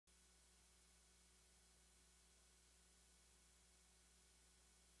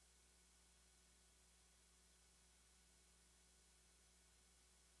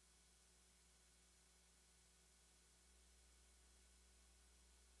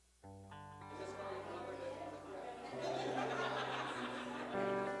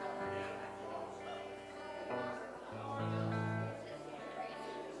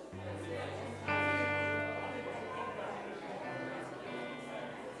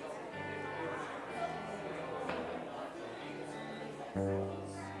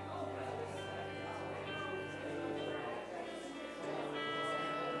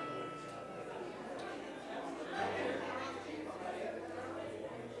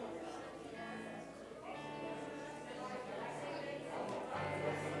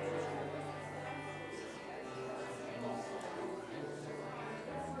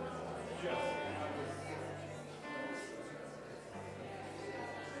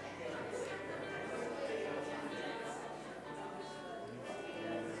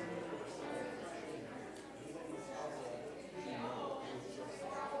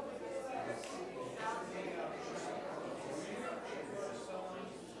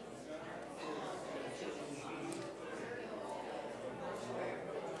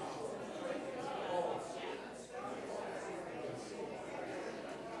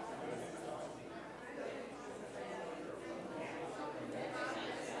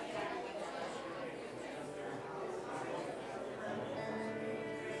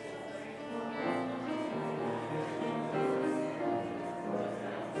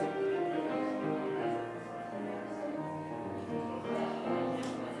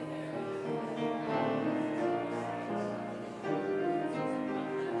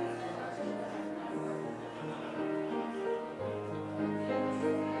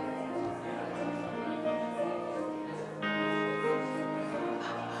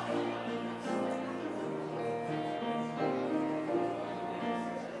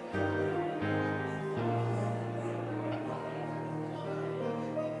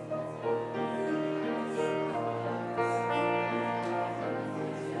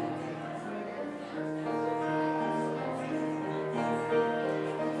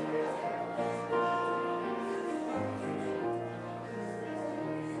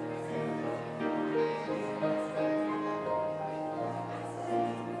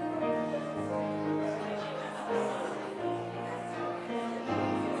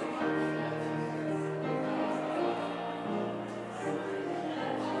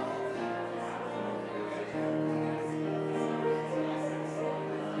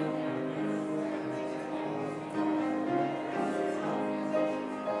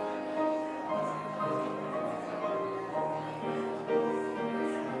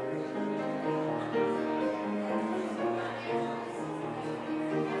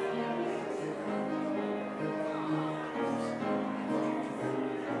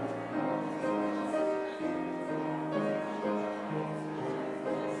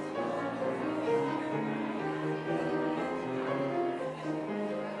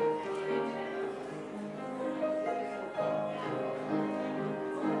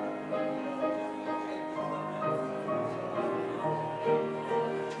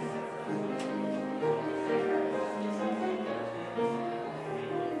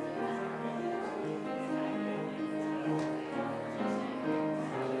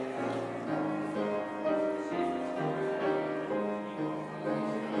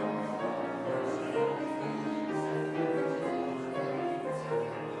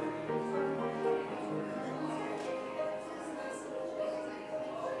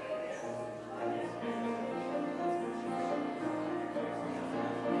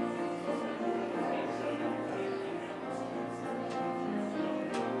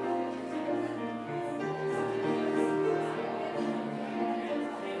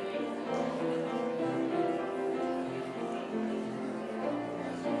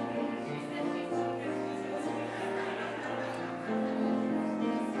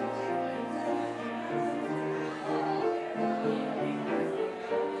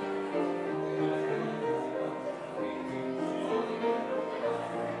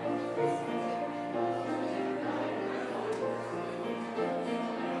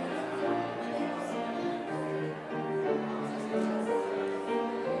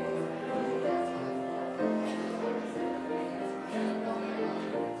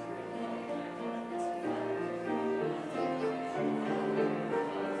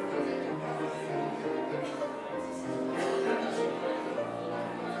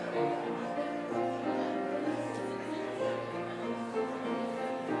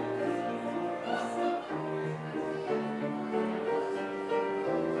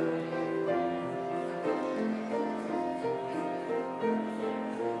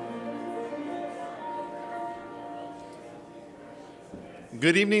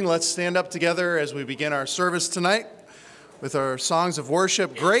Good evening. Let's stand up together as we begin our service tonight with our songs of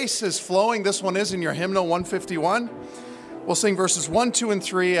worship. Grace is flowing. This one is in your hymnal 151. We'll sing verses 1, 2, and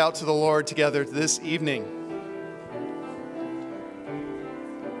 3 out to the Lord together this evening.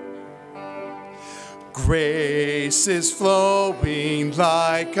 Grace is flowing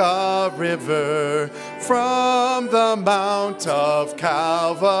like a river from the Mount of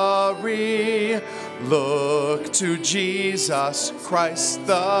Calvary. Look to Jesus Christ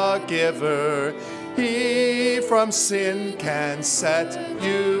the giver. He from sin can set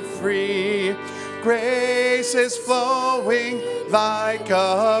you free. Grace is flowing like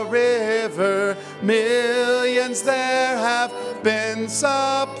a river. Millions there have been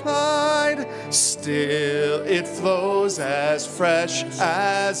supplied. Still it flows as fresh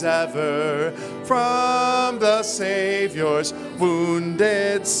as ever from the Savior's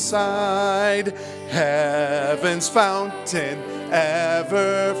wounded side. Heaven's fountain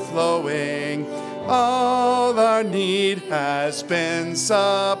ever flowing. All our need has been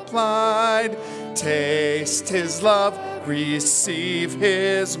supplied. Taste his love, receive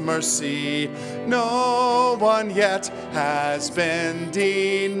his mercy. No one yet has been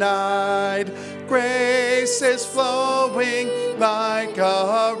denied. Grace is flowing like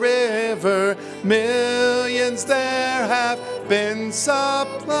a river. Millions there have been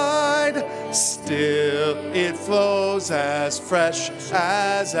supplied. Still it flows as fresh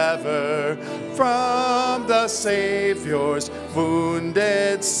as ever from the Savior's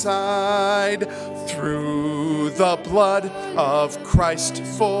wounded side. Through the blood of Christ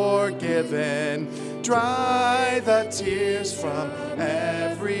forgiven, dry the tears from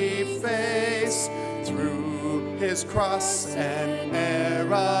every face. Through his cross and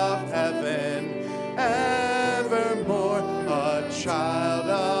heir of heaven, evermore a child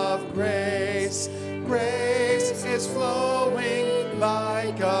of grace. Grace is flowing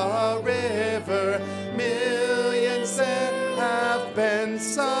like a river. Millions there have been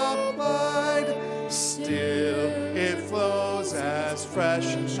supplied. Still it flows as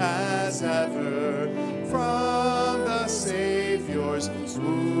fresh as ever from the Savior's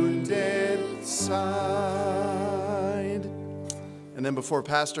wounded side. And then before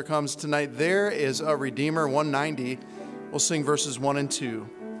Pastor comes tonight, there is a Redeemer 190. We'll sing verses 1 and 2.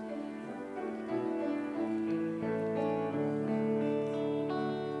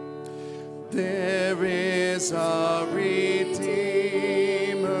 There is a Redeemer,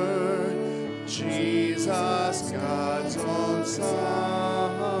 Jesus, God's own Son,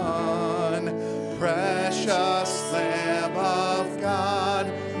 precious Lamb of God,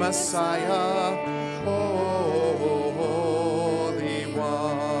 Messiah, Holy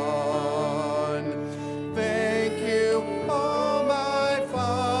One. Thank you, oh my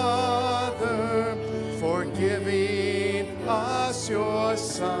Father, for giving us your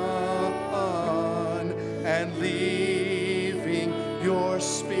Son and leaving your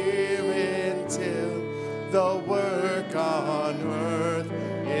Spirit till the work on earth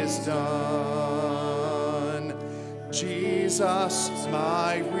is done. Jesus,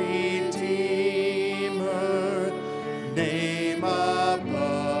 my Redeemer, name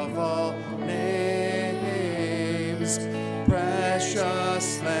above all names,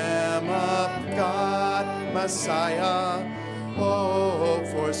 precious Lamb of God, Messiah, oh,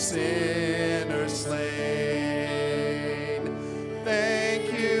 for sinners slain.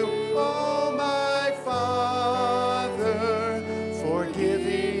 Thank you, oh my Father, for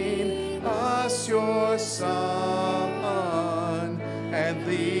giving us your Son and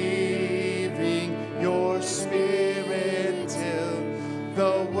leaving your Spirit till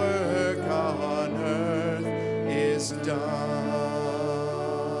the work on earth is done.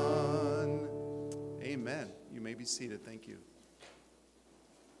 Amen. You may be seated. Thank you.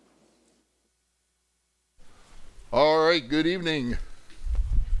 All right, good evening.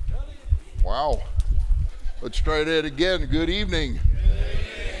 Wow. Let's try that again. Good evening.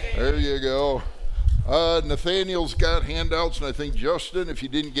 There you go. Nathaniel's got handouts, and I think Justin, if you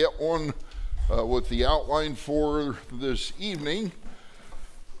didn't get one with the outline for this evening.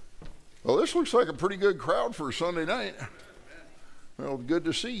 Well, this looks like a pretty good crowd for a Sunday night. Well, good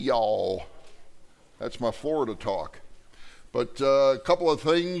to see y'all. That's my Florida talk. But a couple of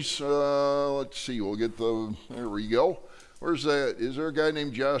things, let's see, we'll get there we go. Where's that? Is there a guy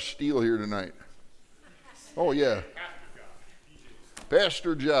named Josh Steele here tonight? Oh, yeah.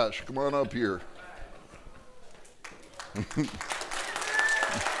 Pastor Josh, come on up here.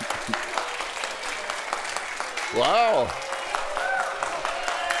 Wow.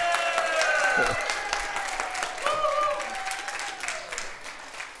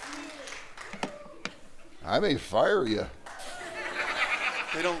 I may fire you.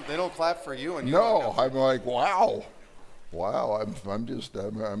 They don't clap for you. And you No, I'm like, wow. I'm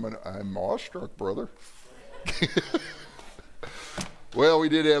awestruck, brother. Well, we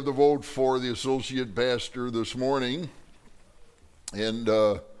did have the vote for the associate pastor this morning, and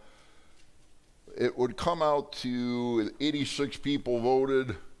it would come out to 86 people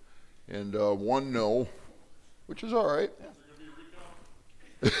voted and 1 no. which is all right.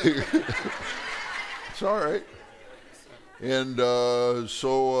 It's all right. And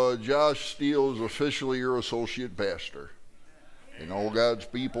so Josh Steele is officially your associate pastor. And all God's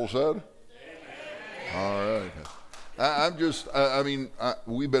people said? All right.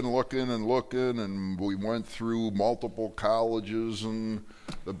 We've been looking, and we went through multiple colleges and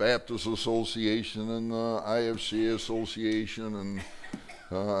the Baptist Association and the IFC Association and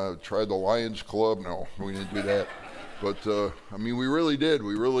tried the Lions Club. No, we didn't do that. But, we really did.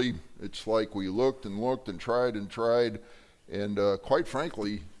 It's like we looked and tried. And quite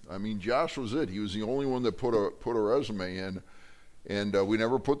frankly, Josh was it. He was the only one that put a resume in. And we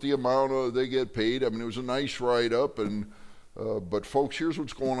never put the amount they get paid. It was a nice write-up. But folks, here's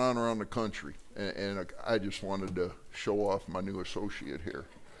what's going on around the country. And I just wanted to show off my new associate here.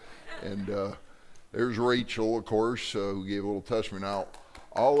 And there's Rachel, of course, who gave a little testimony. Now,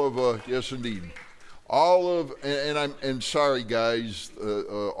 yes, indeed. And sorry, guys,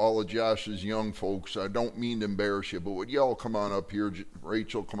 all of Josh's young folks, I don't mean to embarrass you, but would y'all come on up here?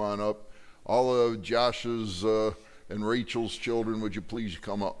 Rachel, come on up. All of Josh's and Rachel's children, would you please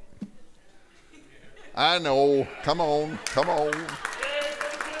come up? I know. Come on.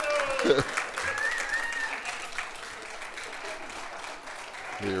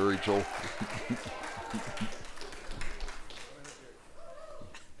 Hey, Rachel.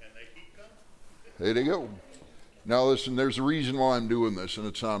 There they go. Now listen, there's a reason why I'm doing this, and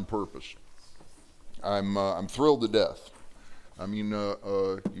it's on purpose. I'm thrilled to death.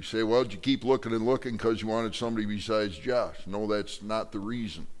 You say, well, did you keep looking and looking because you wanted somebody besides Josh? No, that's not the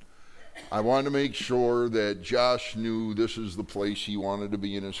reason. I wanted to make sure that Josh knew this is the place he wanted to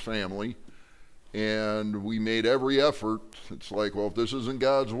be in his family, and we made every effort. It's like, well, if this isn't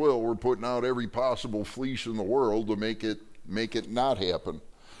God's will, we're putting out every possible fleece in the world to make it not happen.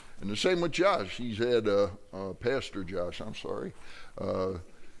 And the same with Josh. He's had Pastor Josh,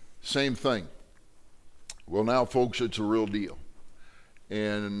 same thing. Well, now, folks, it's a real deal.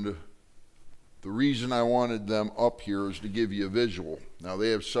 And the reason I wanted them up here is to give you a visual. Now, they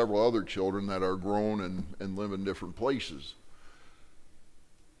have several other children that are grown and live in different places.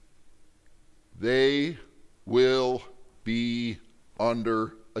 They will be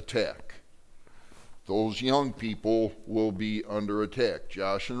under attack. Those young people will be under attack.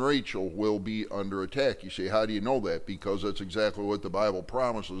 Josh and Rachel will be under attack. You say, how do you know that? Because that's exactly what the Bible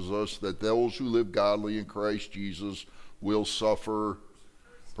promises us, that those who live godly in Christ Jesus will suffer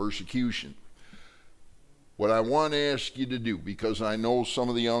persecution. What I want to ask you to do, because I know some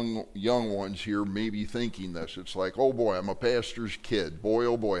of the young ones here may be thinking this, it's like, oh boy, I'm a pastor's kid. Boy,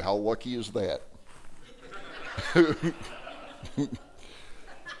 oh boy, how lucky is that?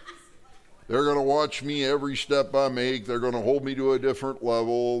 They're going to watch me every step I make. They're going to hold me to a different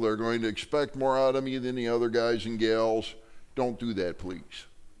level. They're going to expect more out of me than the other guys and gals. Don't do that, please.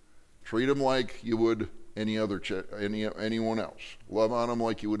 Treat them like you would anyone else. Love on them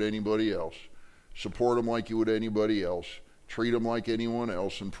like you would anybody else. Support them like you would anybody else. Treat them like anyone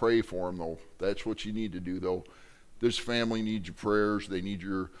else, and pray for them, though. That's what you need to do, though. This family needs your prayers. They need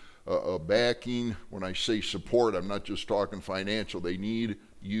your backing. When I say support, I'm not just talking financial. They need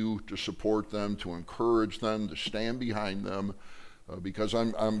you to support them, to encourage them, to stand behind them, because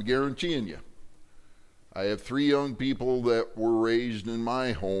I'm guaranteeing you, I have 3 young people that were raised in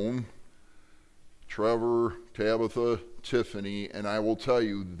my home, Trevor, Tabitha, Tiffany, and I will tell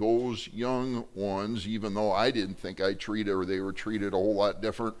you, those young ones, even though I didn't think they were treated a whole lot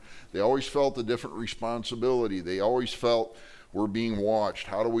different, they always felt a different responsibility. They always felt we're being watched.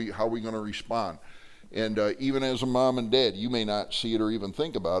 How are we going to respond? And even as a mom and dad, you may not see it or even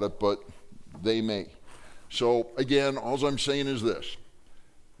think about it, but they may. So again, all I'm saying is this: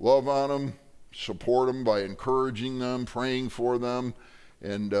 love on them, support them by encouraging them, praying for them,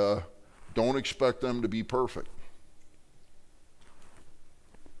 and don't expect them to be perfect.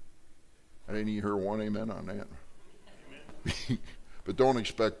 I didn't hear one amen on that. Amen. But don't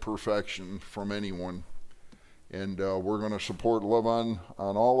expect perfection from anyone. And we're going to support, love on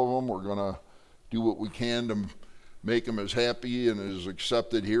all of them. We're going to do what we can to make them as happy and as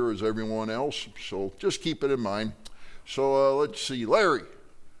accepted here as everyone else. So just keep it in mind. So let's see. Larry,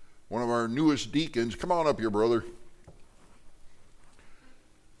 one of our newest deacons. Come on up here, brother.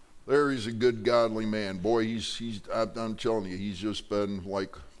 Larry's a good, godly man. Boy, I'm telling you, he's just been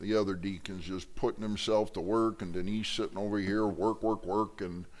like the other deacons, just putting himself to work, and Denise sitting over here, work.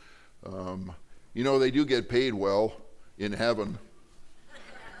 And, they do get paid well in heaven.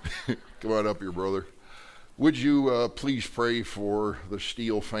 Come on up here, brother. Would you please pray for the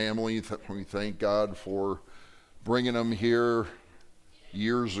Steele family? We thank God for bringing them here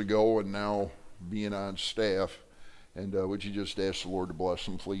years ago, and now being on staff. And would you just ask the Lord to bless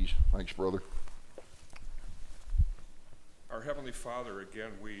them, please? Thanks, brother. Our Heavenly Father,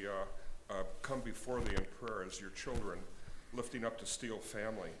 again, we come before Thee in prayer as Your children, lifting up the Steele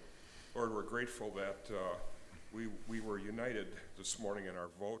family. Lord, we're grateful that we were united this morning in our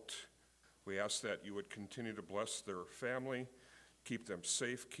vote. We ask that You would continue to bless their family, keep them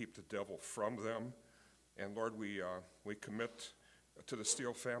safe, keep the devil from them. And Lord, we commit to the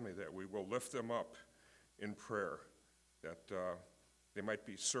Steele family that we will lift them up in prayer, that they might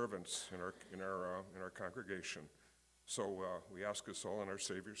be servants in our congregation. So we ask this all in our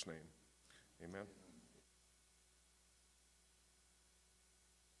Savior's name. Amen.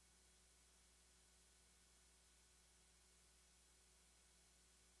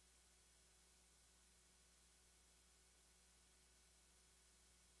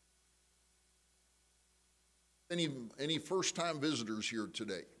 Any first-time visitors here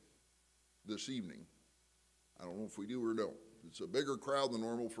today, this evening? I don't know if we do or don't. It's a bigger crowd than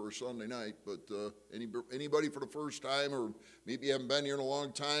normal for a Sunday night, but anybody for the first time, or maybe you haven't been here in a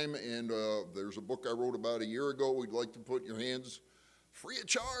long time, and there's a book I wrote about a year ago we'd like to put in your hands, free of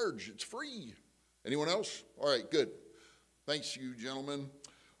charge. It's free. Anyone else? All right, good. Thanks, you gentlemen.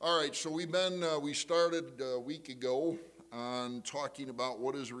 All right, so we started a week ago on talking about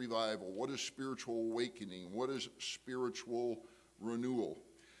what is revival, what is spiritual awakening, what is spiritual renewal.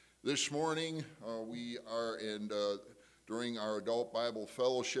 This morning we are during our adult Bible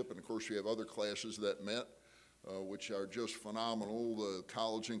fellowship, and of course we have other classes that met, which are just phenomenal. The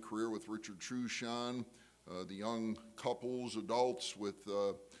college and career with Richard Truchon, the young couples, adults with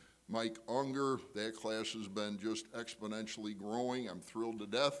Mike Unger. That class has been just exponentially growing. I'm thrilled to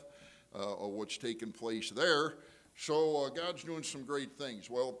death of what's taken place there. So God's doing some great things.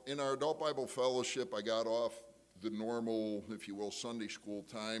 Well, in our adult Bible fellowship, I got off the normal, if you will, Sunday school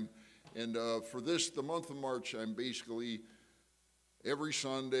time. And for the month of March, I'm basically, every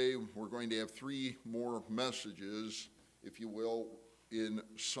Sunday, we're going to have 3 more messages, if you will, in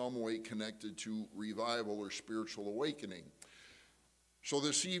some way connected to revival or spiritual awakening. So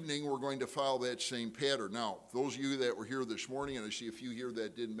this evening, we're going to follow that same pattern. Now, those of you that were here this morning, and I see a few here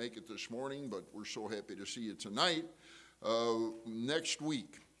that didn't make it this morning, but we're so happy to see you tonight. Next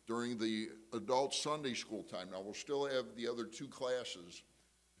week, during the adult Sunday school time, now we'll still have the other 2 classes,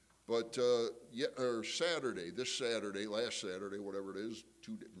 but Saturday, last Saturday, whatever it is,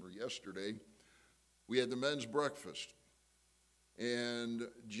 yesterday, we had the men's breakfast. And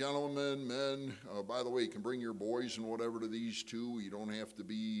gentlemen, men, by the way, you can bring your boys and whatever to these too. You don't have to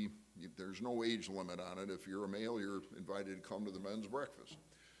be, there's no age limit on it. If you're a male, you're invited to come to the men's breakfast.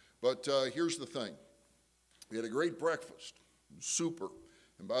 But here's the thing. We had a great breakfast. Super.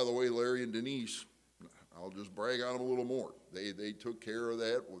 And by the way, Larry and Denise, I'll just brag on them a little more. They took care of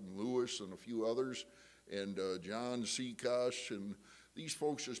that with Lewis and a few others, and John Seacosh, and these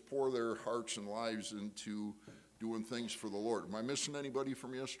folks just pour their hearts and lives into doing things for the Lord. Am I missing anybody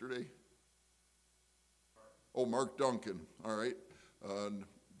from yesterday? Oh, Mark Duncan. All right.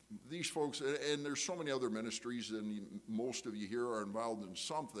 These folks, and there's so many other ministries, and most of you here are involved in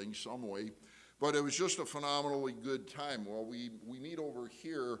something, some way. But it was just a phenomenally good time. Well, we meet over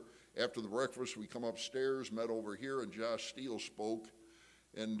here after the breakfast. We come upstairs, met over here, and Josh Steele spoke.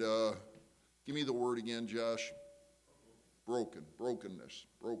 And give me the word again, Josh. Brokenness.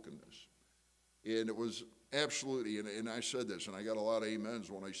 And it was absolutely, and I said this, and I got a lot of amens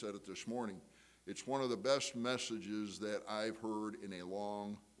when I said it this morning. It's one of the best messages that I've heard in a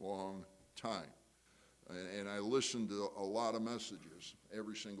long, long time. And I listened to a lot of messages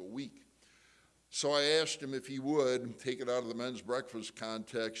every single week. So I asked him if he would take it out of the men's breakfast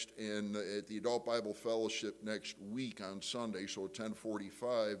context, and at the Adult Bible Fellowship next week on Sunday, so at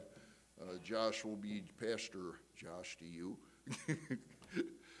 10:45, Josh will be, Pastor Josh to you,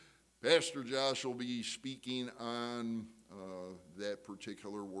 Pastor Josh will be speaking on that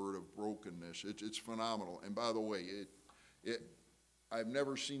particular word of brokenness. It's phenomenal. And by the way, I've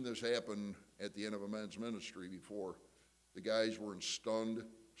never seen this happen at the end of a men's ministry before. The guys were in stunned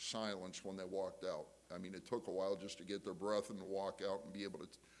silence when they walked out. I mean, it took a while just to get their breath and to walk out and be able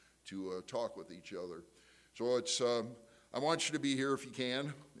to talk with each other. So it's, I want you to be here if you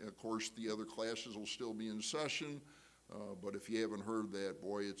can. Of course, the other classes will still be in session, but if you haven't heard that,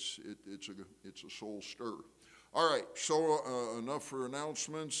 boy, it's a soul stir. All right, so enough for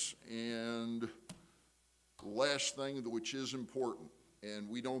announcements, and the last thing, which is important, and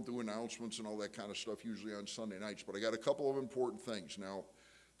we don't do announcements and all that kind of stuff usually on Sunday nights, but I got a couple of important things. Now,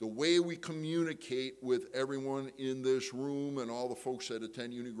 the way we communicate with everyone in this room and all the folks that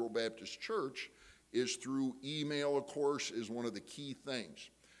attend Union Grove Baptist Church is through email, of course, is one of the key things.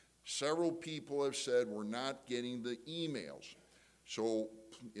 Several people have said we're not getting the emails. So,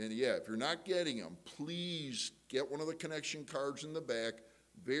 and yeah, if you're not getting them, please get one of the connection cards in the back.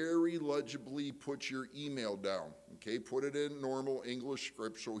 Very legibly put your email down, okay? Put it in normal English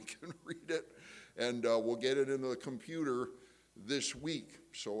script so we can read it, and we'll get it into the computer this week.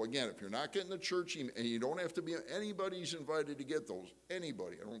 So again, if you're not getting the church email, and you don't have to be, anybody's invited to get those,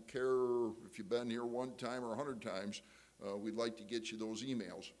 anybody. I don't care if you've been here one time or 100 times, we'd like to get you those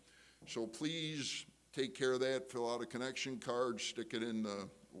emails. So please take care of that, fill out a connection card, stick it in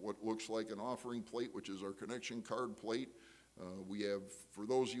what looks like an offering plate, which is our connection card plate. We have, for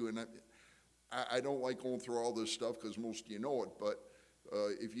those of you, and I don't like going through all this stuff because most of you know it, but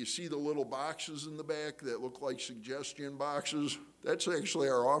if you see the little boxes in the back that look like suggestion boxes, that's actually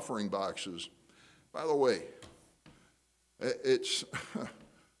our offering boxes. By the way, it's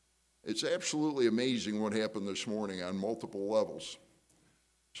absolutely amazing what happened this morning on multiple levels.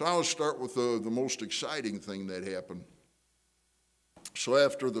 So I'll start with the most exciting thing that happened. So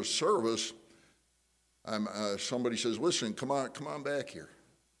after the service, somebody says, listen, come on back here.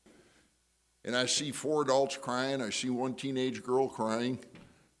 And I see 4 adults crying. I see 1 teenage girl crying.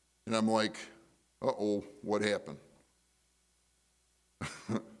 And I'm like, uh-oh, what happened?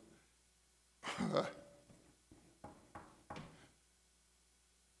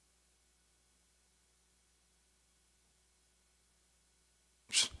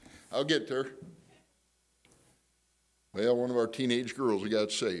 I'll get there. Well, one of our teenage girls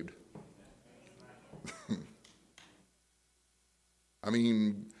got saved. I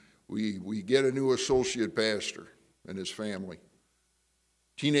mean, we get a new associate pastor and his family.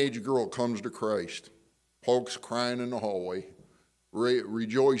 Teenage girl comes to Christ. Folks crying in the hallway,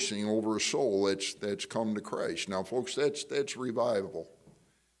 rejoicing over a soul that's come to Christ. Now, folks, that's revival.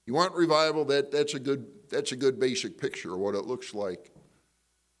 You want revival? That's a good basic picture of what it looks like.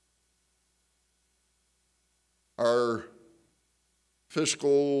 Our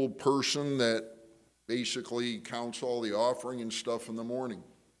fiscal person that basically counts all the offering and stuff in the morning.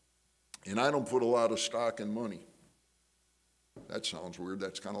 And I don't put a lot of stock in money. That sounds weird.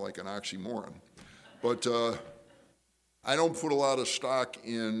 That's kind of like an oxymoron. But I don't put a lot of stock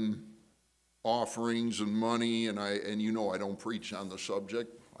in offerings and money, and you know I don't preach on the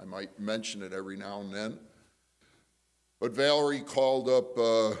subject. I might mention it every now and then. But Valerie called up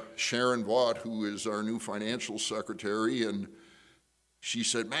Sharon Vaught, who is our new financial secretary, and she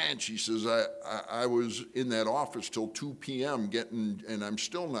said, man, she says, I was in that office till 2 p.m. and I'm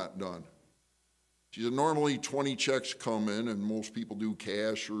still not done. She said, normally 20 checks come in, and most people do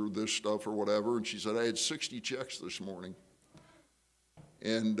cash or this stuff or whatever. And she said, I had 60 checks this morning.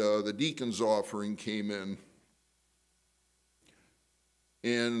 And the deacon's offering came in.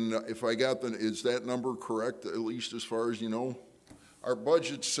 And if I got is that number correct, at least as far as you know? Our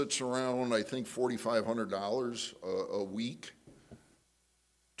budget sits around, I think, $4,500 a week.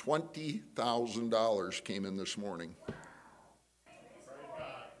 $20,000 came in this morning.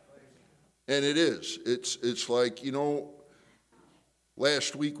 And it is. It's like, you know,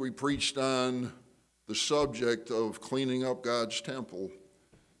 last week we preached on the subject of cleaning up God's temple.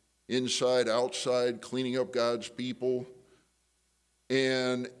 Inside, outside, cleaning up God's people.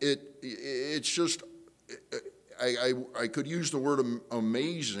 And it's just, I could use the word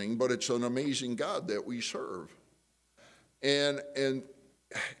amazing, but it's an amazing God that we serve. And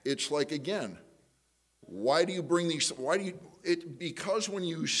it's like, again, why do you bring these, because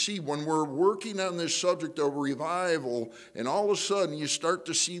when we're working on this subject of revival, and all of a sudden you start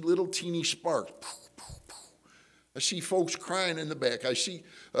to see little teeny sparks. I see folks crying in the back. I see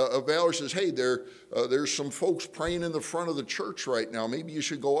Valerie says, hey, there's some folks praying in the front of the church right now. Maybe you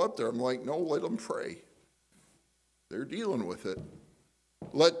should go up there. I'm like, no, let them pray. They're dealing with it.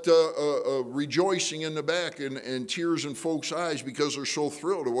 Let rejoicing in the back and tears in folks' eyes because they're so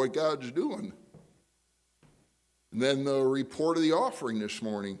thrilled at what God's doing. And then the report of the offering this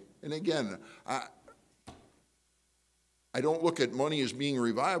morning. And again, I don't look at money as being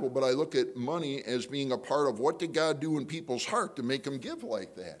revival, but I look at money as being a part of what did God do in people's heart to make them give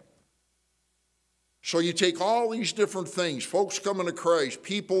like that. So you take all these different things, folks coming to Christ,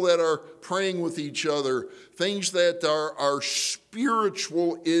 people that are praying with each other, things that are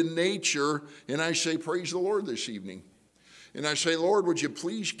spiritual in nature, and I say, praise the Lord this evening. And I say, Lord, would you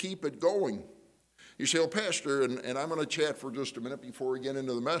please keep it going? You say, well, Pastor, and I'm going to chat for just a minute before we get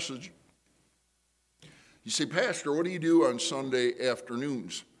into the message. You say, Pastor, what do you do on Sunday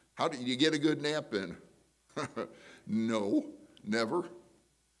afternoons? How do you get a good nap in? No, never.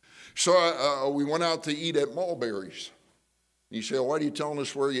 So we went out to eat at Mulberry's. You say, well, why are you telling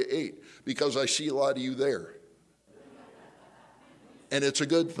us where you ate? Because I see a lot of you there. And it's a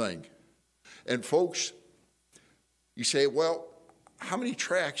good thing. And folks, you say, well, how many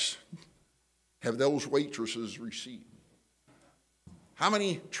tracts have those waitresses received? How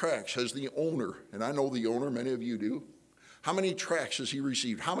many tracts has the owner, and I know the owner, many of you do, how many tracts has he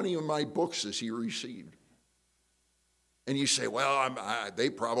received? How many of my books has he received? And you say, well,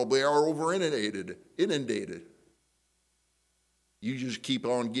 they probably are over inundated. You just keep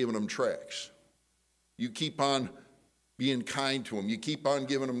on giving them tracts. You keep on being kind to them. You keep on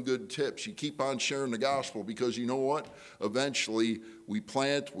giving them good tips. You keep on sharing the gospel, because you know what? Eventually, we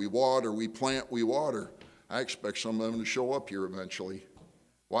plant, we water, we plant, we water. I expect some of them to show up here eventually.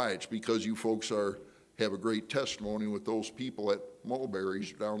 Why? It's because you folks have a great testimony with those people at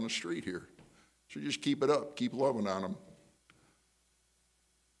Mulberry's down the street here. So just keep it up. Keep loving on them.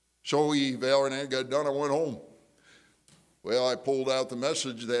 So Valerie and I got done. I went home. Well, I pulled out the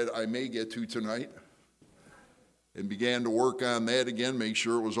message that I may get to tonight and began to work on that again, make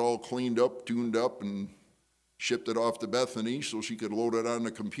sure it was all cleaned up, tuned up, and shipped it off to Bethany so she could load it on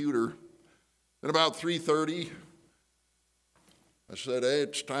the computer. Then about 3:30, I said, hey,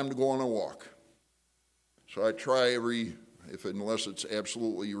 it's time to go on a walk. So I try unless it's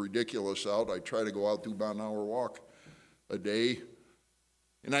absolutely ridiculous out, I try to go out, do about an hour walk a day.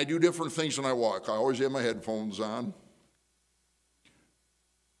 And I do different things when I walk. I always have my headphones on.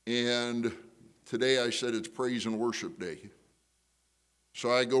 And today I said it's praise and worship day.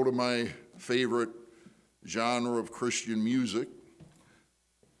 So I go to my favorite genre of Christian music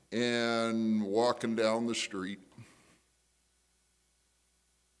and walking down the street.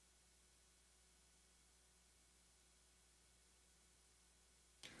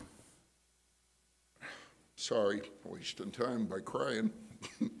 Sorry, wasting time by crying.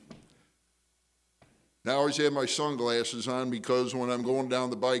 Now I always have my sunglasses on, because when I'm going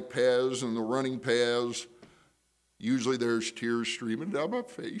down the bike paths and the running paths, usually there's tears streaming down my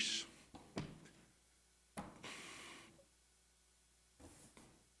face.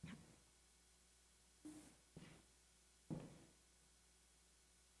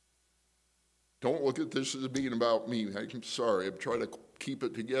 Don't look at this as being about me. I'm sorry. I'm trying to keep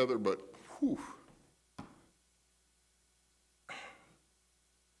it together, but whew.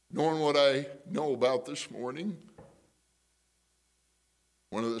 Knowing what I know about this morning,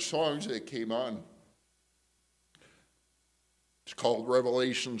 one of the songs that came on, it's called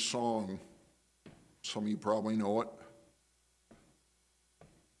Revelation Song. Some of you probably know it.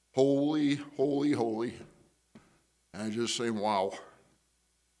 Holy, holy, holy. And I just say, wow.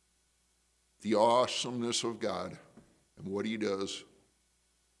 The awesomeness of God and what he does.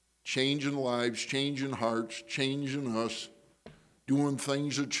 Changing lives, changing hearts, changing us. Doing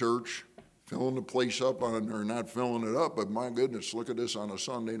things at church, filling the place up or not filling it up, but my goodness, look at this on a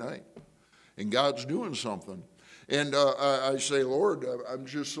Sunday night. And God's doing something. And I say, Lord, I'm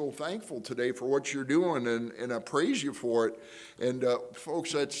just so thankful today for what you're doing, and I praise you for it. And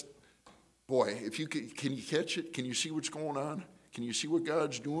folks, if you can you catch it? Can you see what's going on? Can you see what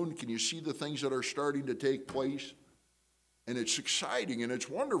God's doing? Can you see the things that are starting to take place? And it's exciting and it's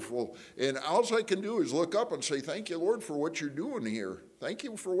wonderful. And all I can do is look up and say, thank you, Lord, for what you're doing here. Thank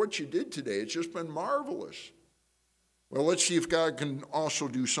you for what you did today. It's just been marvelous. Well, let's see if God can also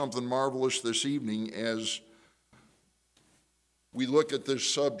do something marvelous this evening as we look at this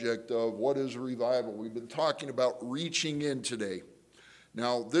subject of what is revival. We've been talking about reaching in today.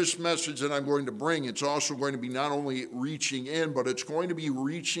 Now, this message that I'm going to bring, it's also going to be not only reaching in, but it's going to be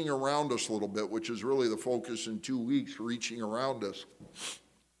reaching around us a little bit, which is really the focus in 2 weeks, reaching around us.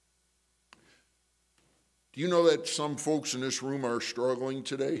 Do you know that some folks in this room are struggling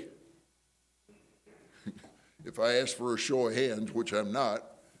today? If I ask for a show of hands, which I'm not,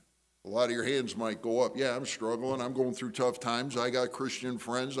 a lot of your hands might go up. Yeah, I'm struggling. I'm going through tough times. I got Christian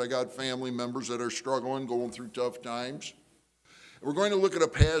friends. I got family members that are struggling, going through tough times. We're going to look at a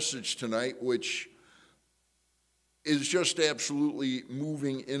passage tonight which is just absolutely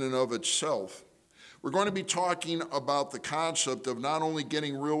moving in and of itself. We're going to be talking about the concept of not only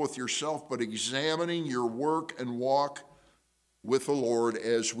getting real with yourself, but examining your work and walk with the Lord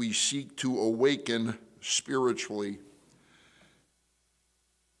as we seek to awaken spiritually.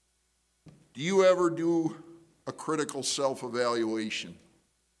 Do you ever do a critical self-evaluation?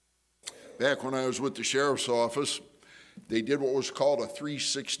 Back when I was with the sheriff's office, they did what was called a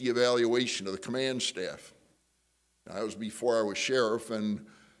 360 evaluation of the command staff. Now, that was before I was sheriff, and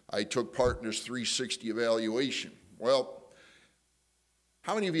I took part in this 360 evaluation. Well,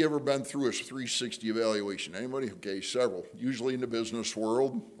 how many of you ever been through a 360 evaluation? Anybody? Okay, several. Usually in the business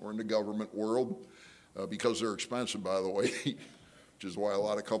world or in the government world, because they're expensive, by the way, which is why a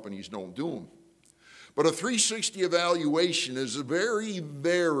lot of companies don't do them. But a 360 evaluation is very,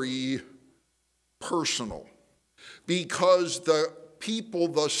 very personal, because the people,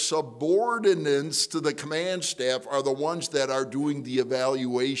 the subordinates to the command staff, are the ones that are doing the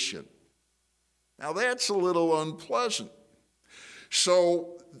evaluation. Now that's a little unpleasant.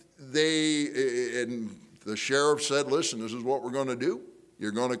 So and the sheriff said, listen, this is what we're going to do.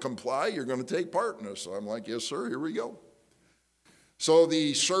 You're going to comply. You're going to take part in this. So I'm like, yes, sir, here we go. So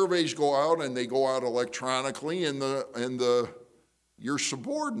the surveys go out, and they go out electronically, and your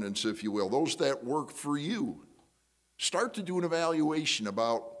subordinates, if you will, those that work for you, start to do an evaluation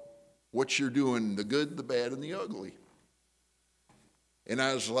about what you're doing, the good, the bad, and the ugly. And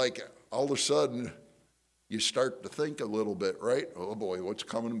I was like, all of a sudden, you start to think a little bit, right? Oh boy, what's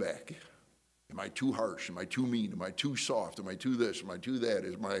coming back? Am I too harsh? Am I too mean? Am I too soft? Am I too this? Am I too that?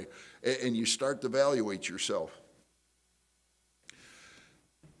 And you start to evaluate yourself.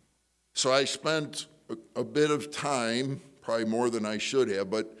 So I spent a bit of time, probably more than I should have,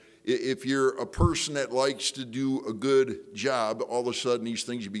 but if you're a person that likes to do a good job, all of a sudden these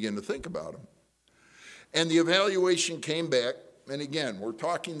things, you begin to think about them. And the evaluation came back, and again, we're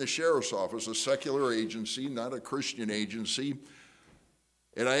talking the sheriff's office, a secular agency, not a Christian agency,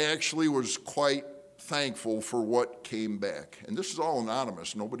 and I actually was quite thankful for what came back. And this is all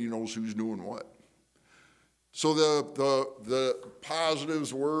anonymous. Nobody knows who's doing what. So the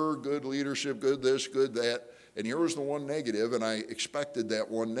positives were good leadership, good this, good that. And here was the one negative, and I expected that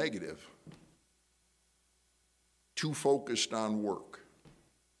one negative. Too focused on work.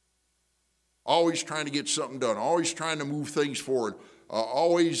 Always trying to get something done. Always trying to move things forward.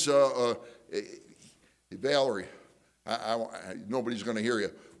 Valerie, nobody's going to hear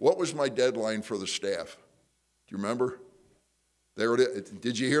you. What was my deadline for the staff? Do you remember? There it is.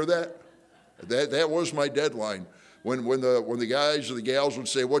 Did you hear that? That was my deadline. When the guys or the gals would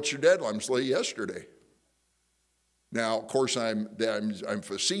say, "What's your deadline?" I'm like, yesterday. Now, of course, I'm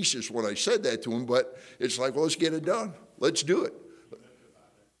facetious when I said that to them, but it's like, well, let's get it done. Let's do it.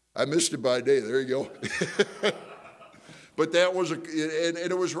 I missed it by a day. There you go. But that was, and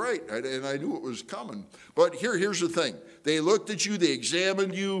it was right, and I knew it was coming. But here's the thing. They looked at you, they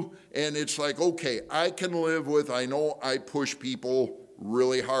examined you, and it's like, okay, I can live with, I know I push people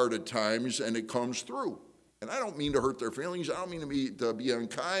really hard at times, and it comes through. And I don't mean to hurt their feelings. I don't mean to be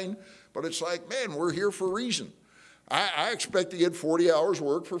unkind, but it's like, man, we're here for a reason. I expect to get 40 hours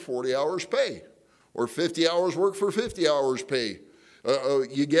work for 40 hours pay, or 50 hours work for 50 hours pay.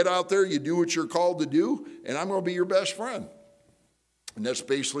 You get out there, you do what you're called to do, and I'm going to be your best friend. And that's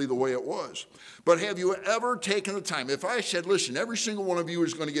basically the way it was. But have you ever taken the time? If I said, listen, every single one of you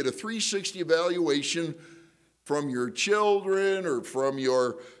is going to get a 360 evaluation from your children or from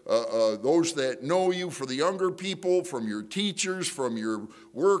your those that know you, for the younger people, from your teachers, from your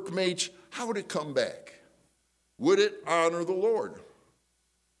workmates, how would it come back? Would it honor the Lord?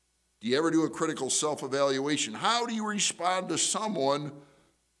 Do you ever do a critical self-evaluation? How do you respond to someone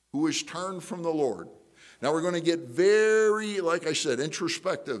who has turned from the Lord? Now we're going to get very, like I said,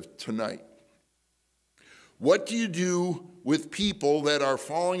 introspective tonight. What do you do with people that are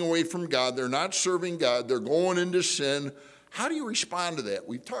falling away from God? They're not serving God. They're going into sin. How do you respond to that?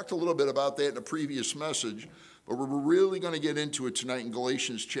 We've talked a little bit about that in a previous message, but we're really going to get into it tonight in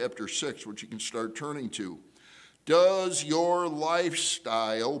Galatians chapter 6, which you can start turning to. Does your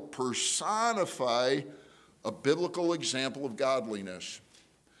lifestyle personify a biblical example of godliness?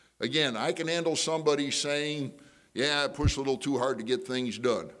 Again, I can handle somebody saying, yeah, I push a little too hard to get things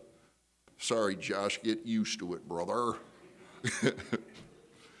done. Sorry, Josh, get used to it, brother.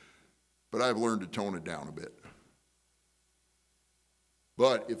 But I've learned to tone it down a bit.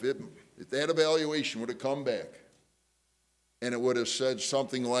 But if that evaluation would have come back and it would have said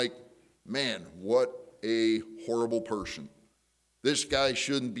something like, man, what a horrible person. This guy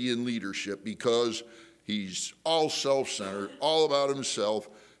shouldn't be in leadership because he's all self-centered, all about himself,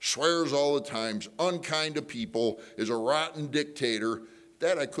 swears all the time, unkind to people, is a rotten dictator.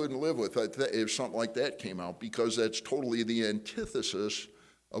 That I couldn't live with if something like that came out, because that's totally the antithesis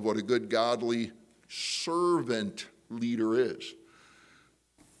of what a good, godly servant leader is.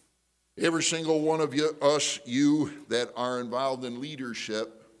 Every single one of you that are involved in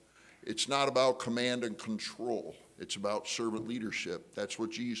leadership, it's not about command and control. It's about servant leadership. That's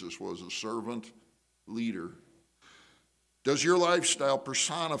what Jesus was, a servant leader. Does your lifestyle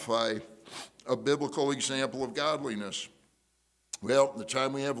personify a biblical example of godliness? Well, the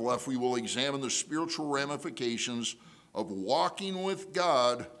time we have left, we will examine the spiritual ramifications of walking with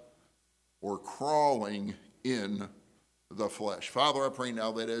God or crawling in the flesh. Father, I pray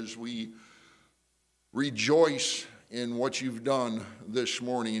now that as we rejoice in what you've done this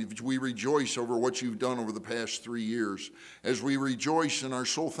morning. We rejoice over what you've done over the past 3 years. As we rejoice and are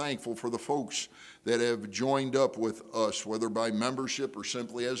so thankful for the folks that have joined up with us, whether by membership or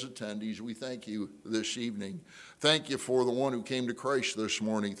simply as attendees, we thank you this evening. Thank you for the one who came to Christ this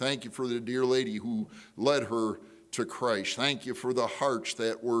morning. Thank you for the dear lady who led her to Christ. Thank you for the hearts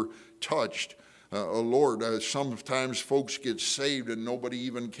that were touched. Lord, sometimes folks get saved and nobody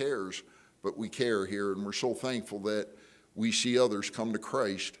even cares, but we care here, and we're so thankful that we see others come to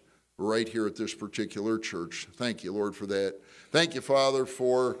Christ right here at this particular church. Thank you, Lord, for that. Thank you, Father,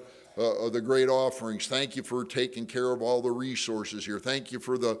 for the great offerings. Thank you for taking care of all the resources here. Thank you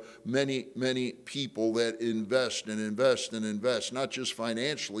for the many, many people that invest and invest and invest, not just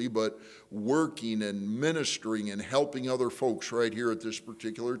financially, but working and ministering and helping other folks right here at this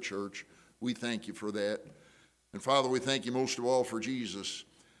particular church. We thank you for that. And Father, we thank you most of all for Jesus.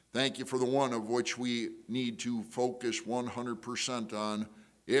 Thank you for the one of which we need to focus 100% on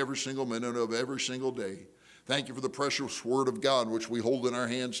every single minute of every single day. Thank you for the precious word of God which we hold in our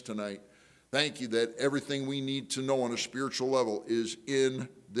hands tonight. Thank you that everything we need to know on a spiritual level is in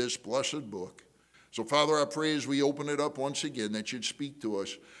this blessed book. So, Father, I pray as we open it up once again that you'd speak to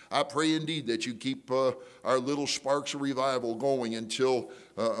us. I pray indeed that you keep our little sparks of revival going until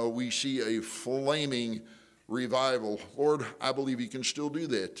we see a flaming revival. Lord, I believe you can still do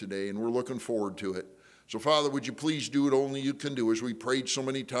that today, and we're looking forward to it. So, Father, would you please do what only you can do, as we prayed so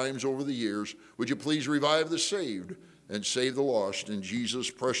many times over the years. Would you please revive the saved and save the lost? In Jesus'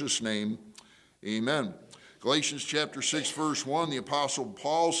 precious name, amen. Galatians chapter 6, verse 1, the Apostle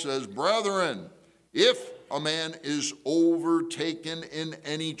Paul says, "Brethren, if a man is overtaken in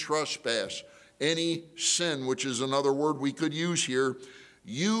any trespass," any sin, which is another word we could use here,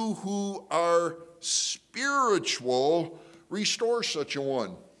 "you who are spiritual, restore such a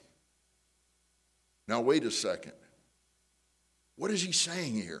one." Now, wait a second. What is he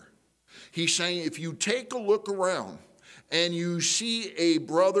saying here? He's saying if you take a look around and you see a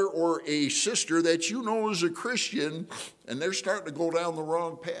brother or a sister that you know is a Christian and they're starting to go down the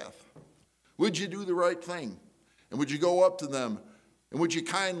wrong path, would you do the right thing? And would you go up to them? And would you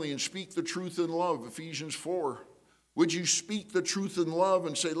kindly and speak the truth in love, Ephesians 4? Would you speak the truth in love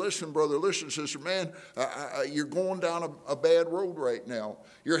and say, "Listen, brother, listen, sister, man, you're going down a bad road right now.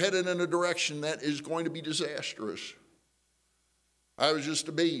 You're headed in a direction that is going to be disastrous." I was just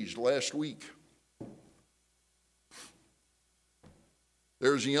amazed last week.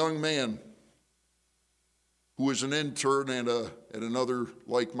 There's a young man who was an intern at another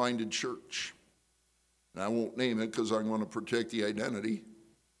like-minded church. And I won't name it because I'm going to protect the identity.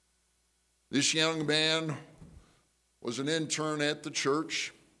 This young man was an intern at the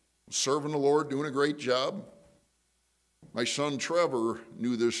church, serving the Lord, doing a great job. My son Trevor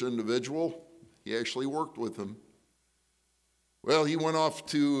knew this individual. He actually worked with him. Well, he went off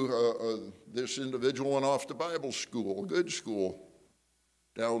to, this individual went off to Bible school, a good school,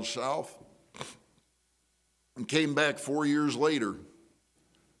 down south, and came back 4 years later.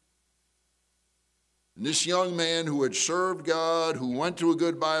 And this young man who had served God, who went to a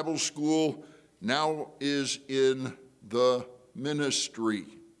good Bible school, now is in the ministry,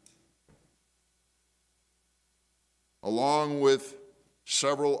 along with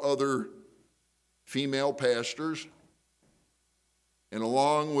several other female pastors, and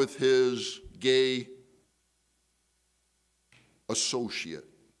along with his gay associate,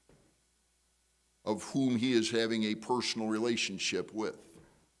 of whom he is having a personal relationship with.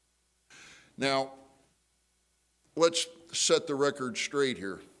 Now, let's set the record straight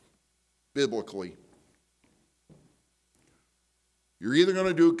here, biblically. You're either going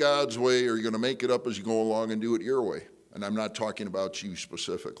to do it God's way or you're going to make it up as you go along and do it your way. And I'm not talking about you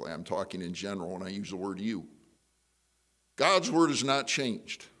specifically. I'm talking in general when I use the word you. God's word has not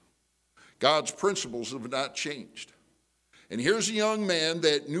changed. God's principles have not changed. And here's a young man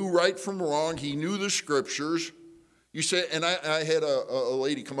that knew right from wrong. He knew the scriptures. You say, and I had a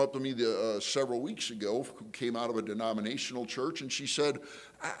lady come up to me several weeks ago who came out of a denominational church, and she said,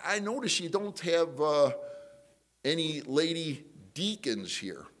 I notice you don't have any lady deacons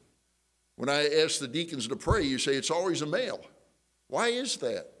here. When I ask the deacons to pray, you say it's always a male. Why is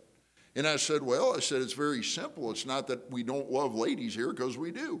that? And I said, well, it's very simple. It's not that we don't love ladies here, because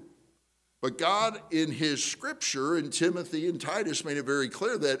we do. But God, in his scripture, in Timothy and Titus, made it very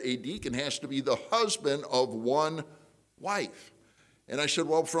clear that a deacon has to be the husband of one-wife. And I said,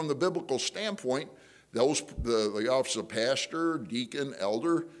 well, from the biblical standpoint, the office of pastor, deacon,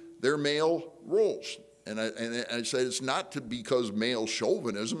 elder, they're male roles. And I said it's not because male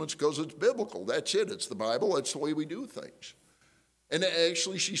chauvinism, it's because it's biblical. That's it. It's the Bible. That's the way we do things. And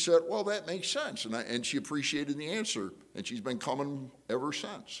actually she said, well, that makes sense. And she appreciated the answer, and she's been coming ever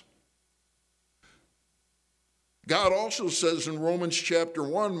since. God also says in Romans chapter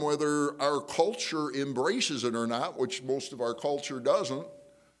 1, whether our culture embraces it or not, which most of our culture doesn't,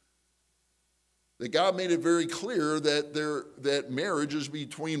 that God made it very clear that marriage is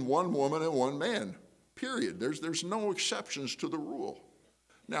between one woman and one man, period. There's no exceptions to the rule.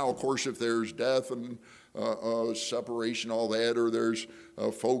 Now, of course, if there's death and separation, all that, or there's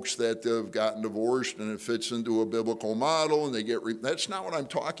folks that have gotten divorced and it fits into a biblical model and they get, that's not what I'm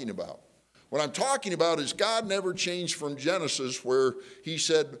talking about. What I'm talking about is God never changed from Genesis where he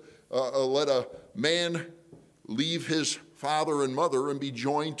said, let a man leave his father and mother and be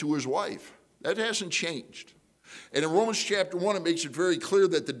joined to his wife. That hasn't changed. And in Romans chapter 1, it makes it very clear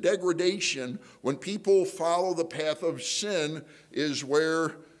that the degradation, when people follow the path of sin, is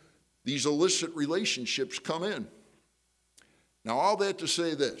where these illicit relationships come in. Now, all that to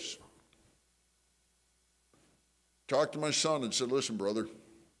say this. Talked to my son and said, listen, brother,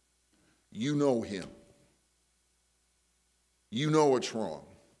 you know him. You know what's wrong.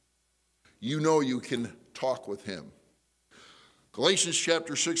 You know you can talk with him. Galatians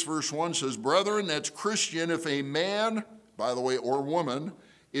chapter 6, verse 1 says, brethren, that's Christian, if a man, by the way, or woman,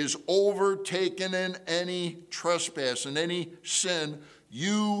 is overtaken in any trespass, in any sin,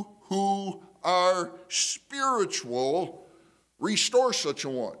 you who are spiritual, restore such a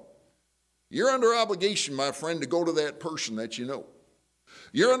one. You're under obligation, my friend, to go to that person that you know.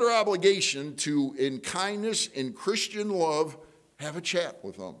 You're under obligation to, in kindness, in Christian love, have a chat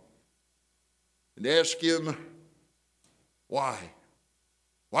with them. And ask him, why?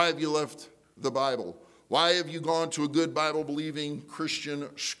 Why have you left the Bible? Why have you gone to a good Bible-believing Christian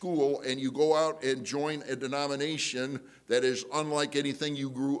school and you go out and join a denomination that is unlike anything you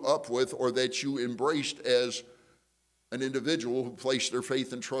grew up with or that you embraced as an individual who placed their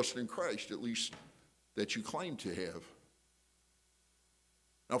faith and trust in Christ, at least that you claim to have?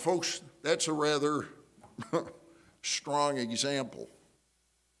 Now, folks, that's a rather strong example.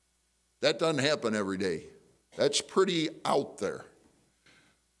 That doesn't happen every day. That's pretty out there.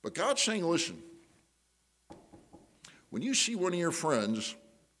 But God's saying, listen, when you see one of your friends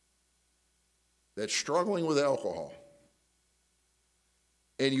that's struggling with alcohol,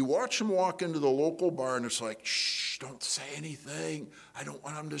 and you watch them walk into the local bar and it's like, shh, don't say anything. I don't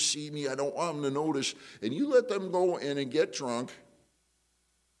want them to see me. I don't want them to notice. And you let them go in and get drunk,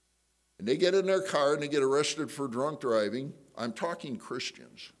 and they get in their car and they get arrested for drunk driving. I'm talking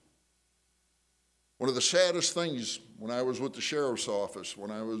Christians. One of the saddest things when I was with the sheriff's office,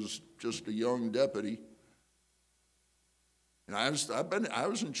 when I was just a young deputy, and I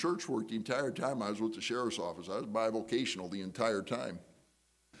was in church work the entire time I was with the sheriff's office. I was bivocational the entire time.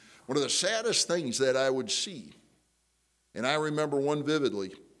 One of the saddest things that I would see, and I remember one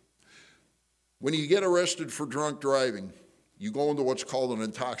vividly, when you get arrested for drunk driving, you go into what's called an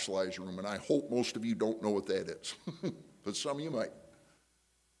intoxilizer room, and I hope most of you don't know what that is, but some of you might.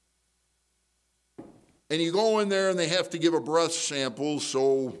 And you go in there and they have to give a breath sample,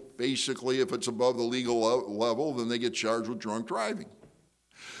 so basically if it's above the legal level, then they get charged with drunk driving.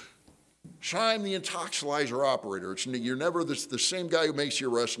 So I'm the intoxilizer operator. You're never the same guy who makes the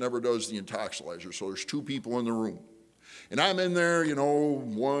arrest never does the intoxilizer, so there's two people in the room. And I'm in there,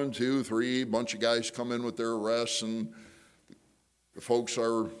 1, 2, 3, a bunch of guys come in with their arrests, and the folks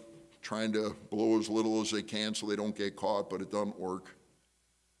are trying to blow as little as they can so they don't get caught, but it doesn't work.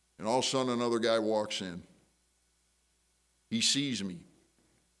 And all of a sudden, another guy walks in. He sees me.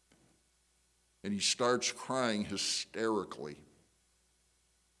 And he starts crying hysterically.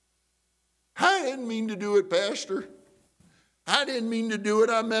 I didn't mean to do it, Pastor. I didn't mean to do it.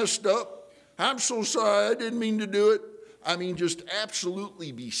 I messed up. I'm so sorry. I didn't mean to do it. I mean, just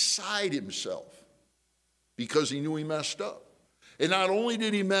absolutely beside himself because he knew he messed up. And not only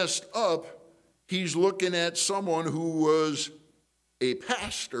did he mess up, he's looking at someone who was a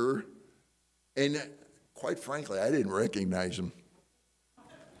pastor, and quite frankly, I didn't recognize him.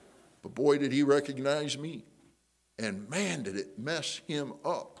 But boy, did he recognize me. And man, did it mess him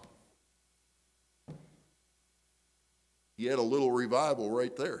up. He had a little revival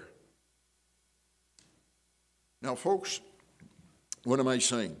right there. Now, folks, what am I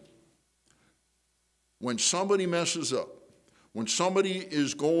saying? When somebody messes up, when somebody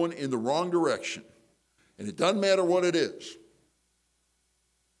is going in the wrong direction, and it doesn't matter what it is,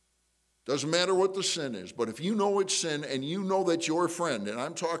 doesn't matter what the sin is, but if you know it's sin and you know that your friend, and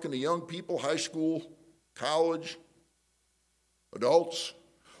I'm talking to young people, high school, college, adults,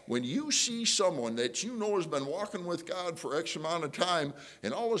 When you see someone that you know has been walking with God for X amount of time,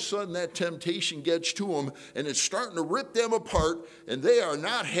 and all of a sudden that temptation gets to them, and it's starting to rip them apart, and they are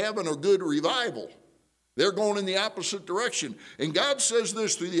not having a good revival. They're going in the opposite direction. And God says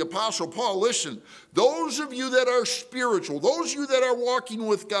this through the Apostle Paul, listen, those of you that are spiritual, those of you that are walking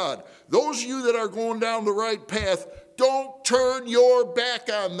with God, those of you that are going down the right path, don't turn your back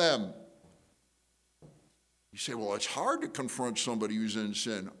on them. You say, well, it's hard to confront somebody who's in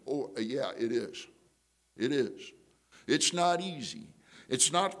sin. Oh, yeah, it is. It is. It's not easy.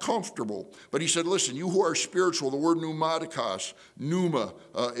 It's not comfortable. But he said, listen, you who are spiritual, the word pneumatikos, pneuma,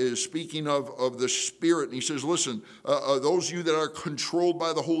 is speaking of the Spirit. And he says, listen, those of you that are controlled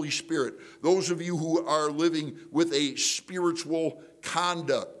by the Holy Spirit, those of you who are living with a spiritual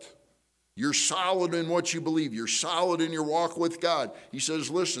conduct, you're solid in what you believe. You're solid in your walk with God. He says,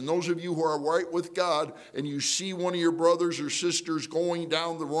 listen, those of you who are right with God and you see one of your brothers or sisters going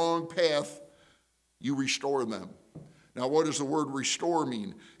down the wrong path, you restore them. Now, what does the word restore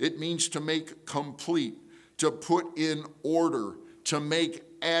mean? It means to make complete, to put in order, to make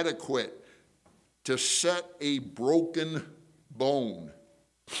adequate, to set a broken bone.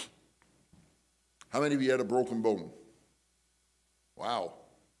 How many of you had a broken bone? Wow.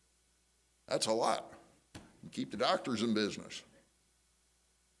 That's a lot. You keep the doctors in business.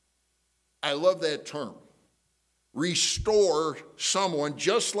 I love that term. Restore someone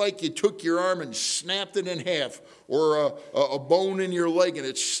just like you took your arm and snapped it in half, or a bone in your leg and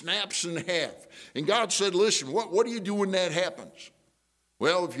it snaps in half. And God said, listen, what do you do when that happens?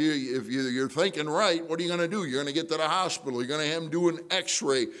 Well, if you're thinking right, what are you going to do? You're going to get to the hospital. You're going to have them do an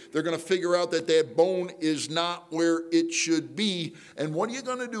x-ray. They're going to figure out that that bone is not where it should be. And what are you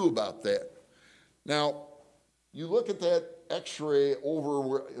going to do about that? Now, you look at that x-ray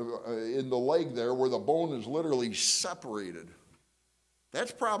over in the leg there where the bone is literally separated.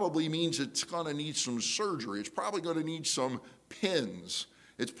 That probably means it's going to need some surgery. It's probably going to need some pins.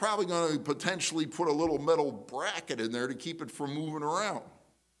 It's probably going to potentially put a little metal bracket in there to keep it from moving around.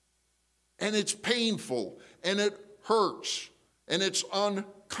 And it's painful, and it hurts, and it's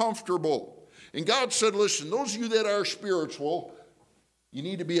uncomfortable. And God said, listen, those of you that are spiritual, you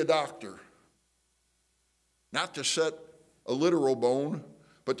need to be a doctor. Not to set a literal bone,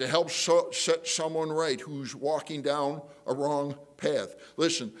 but to help set someone right who's walking down a wrong path.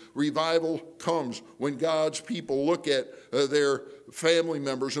 Listen, revival comes when God's people look at their family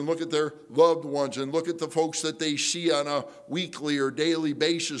members and look at their loved ones and look at the folks that they see on a weekly or daily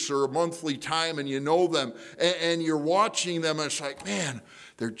basis or a monthly time, and you know them, and you're watching them, and it's like, man,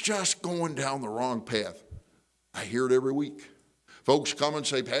 they're just going down the wrong path. I hear it every week. Folks come and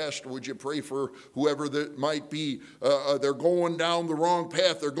say, Pastor, would you pray for whoever that might be? They're going down the wrong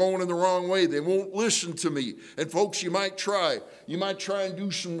path. They're going in the wrong way. They won't listen to me. And folks, you might try. You might try and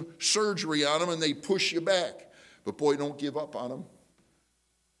do some surgery on them, and they push you back. But boy, don't give up on them.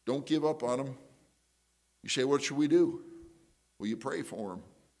 Don't give up on them. You say, what should we do? Well, you pray for them.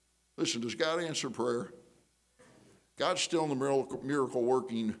 Listen, does God answer prayer? God's still in the miracle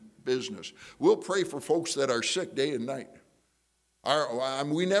working business. We'll pray for folks that are sick day and night.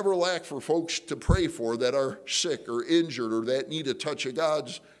 We never lack for folks to pray for that are sick or injured or that need a touch of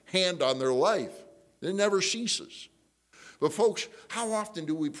God's hand on their life. It never ceases. But folks, how often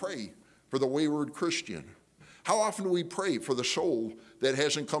do we pray for the wayward Christian? How often do we pray for the soul that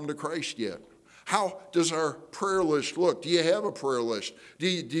hasn't come to Christ yet? How does our prayer list look? Do you have a prayer list? Do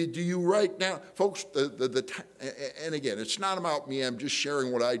you write down? Folks, and again, it's not about me. I'm just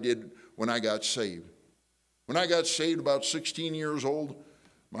sharing what I did when I got saved. When I got saved, about 16 years old,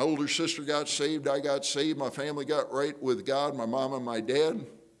 my older sister got saved, I got saved, my family got right with God, my mom and my dad.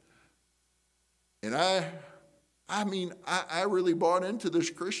 And I really bought into this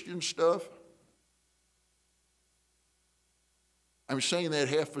Christian stuff. I'm saying that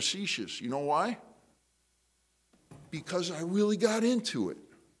half facetious. You know why? Because I really got into it.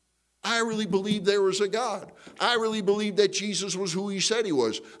 I really believed there was a God. I really believed that Jesus was who he said he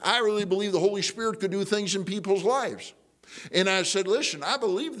was. I really believed the Holy Spirit could do things in people's lives. And I said, listen, I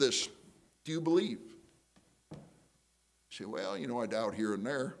believe this. Do you believe? You say, well, I doubt here and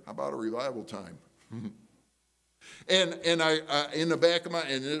there. How about a revival time? And I in the back of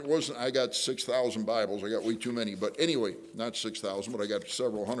I got 6,000 Bibles. I got way too many. But anyway, not 6,000, but I got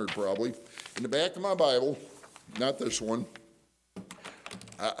several hundred probably. In the back of my Bible, not this one,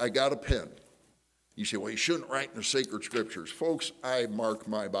 I got a pen. You say, well, you shouldn't write in the sacred scriptures. Folks, I mark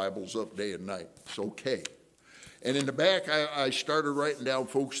my Bibles up day and night. It's okay. And in the back, I started writing down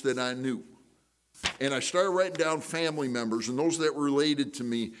folks that I knew. And I started writing down family members and those that related to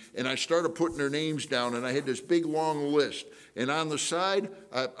me, and I started putting their names down, and I had this big long list. And on the side,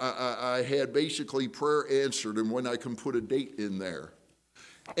 I had basically prayer answered and when I can put a date in there.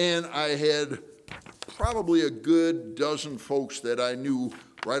 And I had probably a good dozen folks that I knew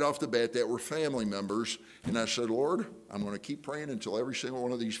right off the bat that were family members. And I said, Lord, I'm going to keep praying until every single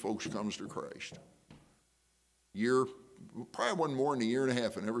one of these folks comes to Christ. Probably wasn't more than a year and a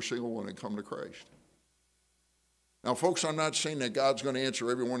half, and every single one had come to Christ. Now, folks, I'm not saying that God's going to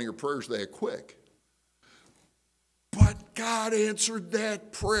answer every one of your prayers that quick. But God answered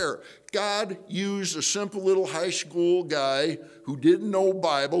that prayer. God used a simple little high school guy who didn't know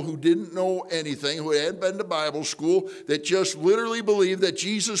Bible, who didn't know anything, who hadn't been to Bible school, that just literally believed that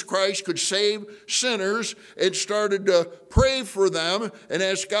Jesus Christ could save sinners and started to pray for them and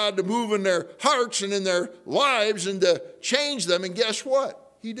ask God to move in their hearts and in their lives and to change them. And guess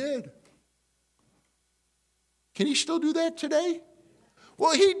what? He did. Can he still do that today?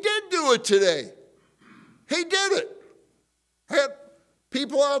 Well, he did do it today. He did it. I had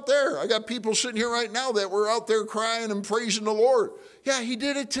people out there. I got people sitting here right now that were out there crying and praising the Lord. Yeah, he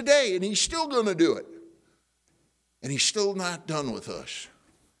did it today, and he's still going to do it. And he's still not done with us.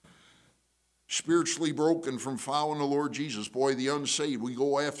 Spiritually broken from following the Lord Jesus. Boy, the unsaved, we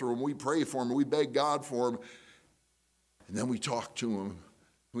go after him, we pray for him, we beg God for him, and then we talk to him.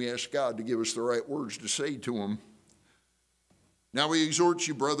 We ask God to give us the right words to say to him. Now we exhort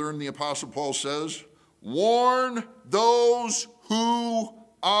you, brethren, the Apostle Paul says, warn those who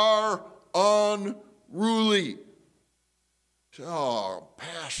are unruly. Oh,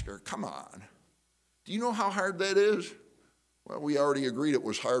 Pastor, come on. Do you know how hard that is? Well, we already agreed it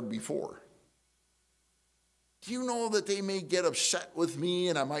was hard before. Do you know that they may get upset with me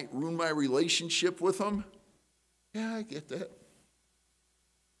and I might ruin my relationship with them? Yeah, I get that.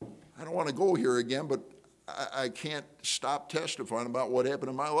 I don't want to go here again, but I can't stop testifying about what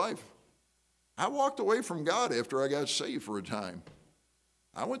happened in my life. I walked away from God after I got saved for a time.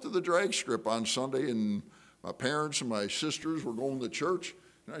 I went to the drag strip on Sunday, and my parents and my sisters were going to church,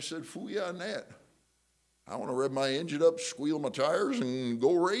 and I said, "Fooey on that. I want to rev my engine up, squeal my tires, and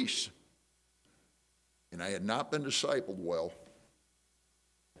go race." And I had not been discipled well.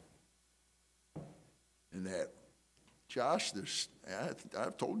 And that, Josh,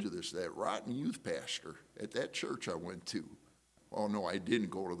 I've told you this, that rotten youth pastor at that church I went to. Oh, no, I didn't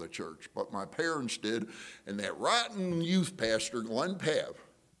go to the church, but my parents did. And that rotten youth pastor, Glenn Pav,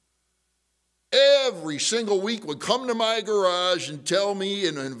 every single week would come to my garage and tell me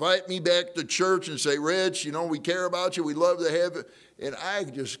and invite me back to church and say, "Rich, you know, we care about you. We'd love to have it." And I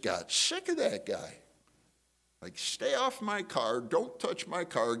just got sick of that guy. Like, stay off my car. Don't touch my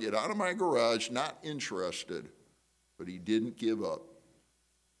car. Get out of my garage. Not interested. But he didn't give up.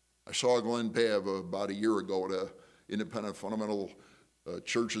 I saw Glenn Pav about a year ago at a Independent Fundamental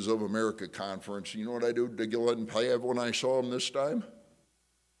Churches of America conference. You know what I did to Glenn Pav when I saw him this time?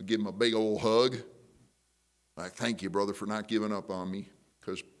 I gave him a big old hug. Like, "Thank you, brother, for not giving up on me,"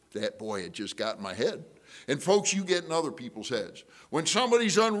 because that boy had just got in my head. And folks, you get in other people's heads. When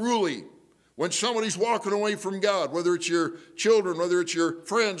somebody's unruly, when somebody's walking away from God, whether it's your children, whether it's your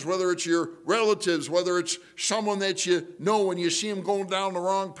friends, whether it's your relatives, whether it's someone that you know and you see them going down the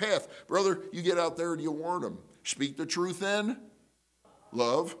wrong path, brother, you get out there and you warn them. Speak the truth in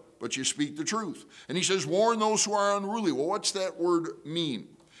love, but you speak the truth. And he says, warn those who are unruly. Well, what's that word mean?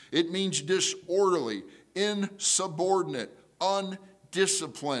 It means disorderly, insubordinate,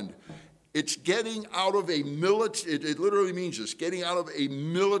 undisciplined. It's getting out of a military, it literally means this, getting out of a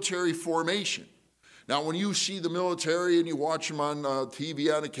military formation. Now, when you see the military and you watch them on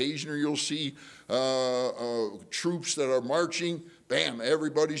TV on occasion, or you'll see troops that are marching, bam,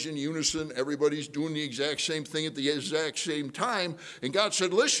 everybody's in unison, everybody's doing the exact same thing at the exact same time. And God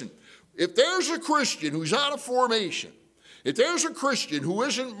said, listen, if there's a Christian who's out of formation, if there's a Christian who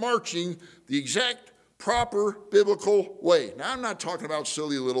isn't marching the exact proper biblical way. Now, I'm not talking about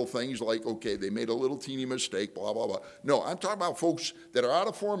silly little things like, okay, they made a little teeny mistake, blah, blah, blah. No, I'm talking about folks that are out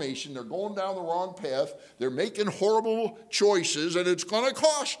of formation. They're going down the wrong path. They're making horrible choices, and it's going to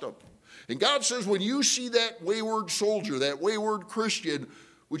cost them. And God says, when you see that wayward soldier, that wayward Christian,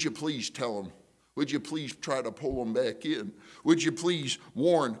 would you please tell them? Would you please try to pull them back in? Would you please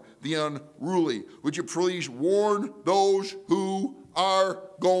warn the unruly? Would you please warn those who are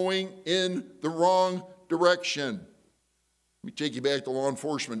going in the wrong direction? Let me take you back to law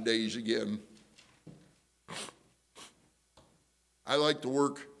enforcement days again. I like to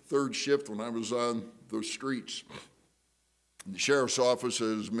work third shift when I was on the streets. The sheriff's office,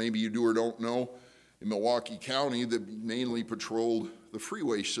 as maybe you do or don't know, in Milwaukee County, that mainly patrolled the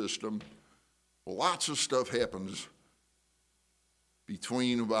freeway system. Well, lots of stuff happens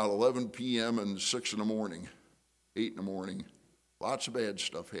between about 11 p.m. and 6 in the morning, 8 in the morning. Lots of bad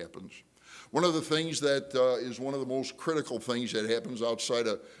stuff happens. One of the things that is one of the most critical things that happens outside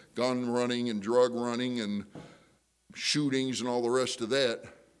of gun running and drug running and shootings and all the rest of that,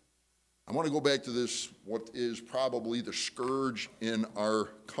 I want to go back to this, what is probably the scourge in our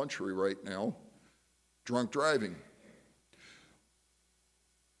country right now, drunk driving.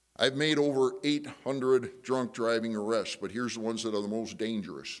 I've made over 800 drunk driving arrests, but here's the ones that are the most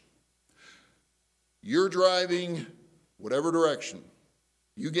dangerous. You're driving whatever direction.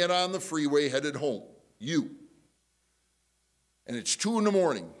 You get on the freeway headed home, and it's 2 in the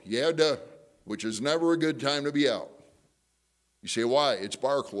morning, which is never a good time to be out. You say, why? It's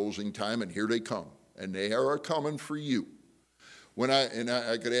bar closing time, and here they come, and they are coming for you.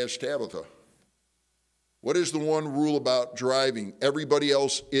 I could ask Tabitha, what is the one rule about driving? Everybody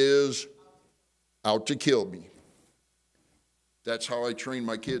else is out to kill me. That's how I train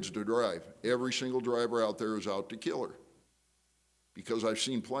my kids to drive. Every single driver out there is out to kill her, because I've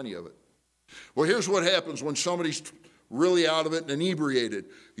seen plenty of it. Well, here's what happens when somebody's really out of it and inebriated.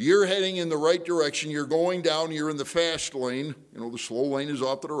 You're heading in the right direction. You're going down. You're in the fast lane. The slow lane is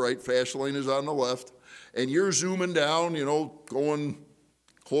off to the right. Fast lane is on the left. And you're zooming down, going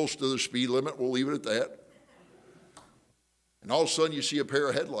close to the speed limit. We'll leave it at that. And all of a sudden, you see a pair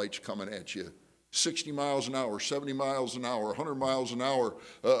of headlights coming at you. 60 miles an hour, 70 miles an hour, 100 miles an hour,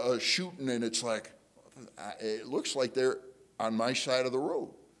 shooting. And it's like, it looks like they're on my side of the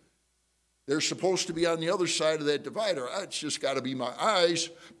road. They're supposed to be on the other side of that divider. It's just got to be my eyes.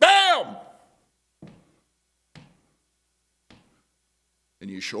 Bam! And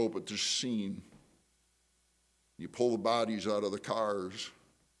you show up at the scene. You pull the bodies out of the cars.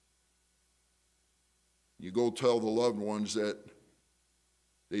 You go tell the loved ones that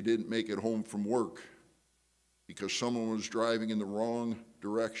they didn't make it home from work because someone was driving in the wrong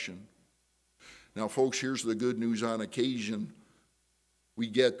direction. Now, folks, here's the good news on occasion. We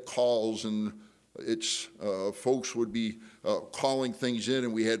get calls, and it's folks would be calling things in,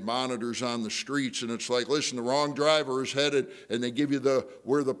 and we had monitors on the streets, and it's like, listen, the wrong driver is headed, and they give you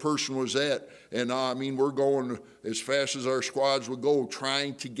where the person was at. And we're going as fast as our squads would go,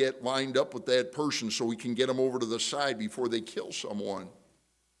 trying to get lined up with that person so we can get them over to the side before they kill someone.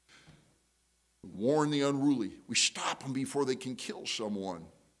 Warn the unruly. We stop them before they can kill someone.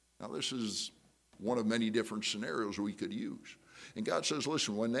 Now, this is one of many different scenarios we could use. And God says,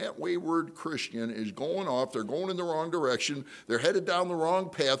 listen, when that wayward Christian is going off, they're going in the wrong direction, they're headed down the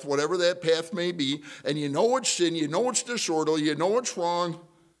wrong path, whatever that path may be, and you know it's sin, you know it's disorderly, you know it's wrong,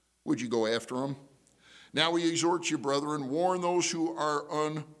 would you go after them? Now we exhort you, brethren, warn those who are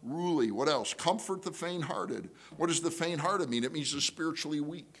unruly. What else? Comfort the faint-hearted. What does the faint-hearted mean? It means the spiritually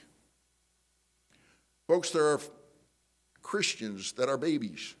weak. Folks, there are Christians that are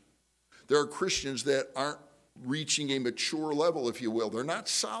babies. There are Christians that aren't reaching a mature level, if you will. They're not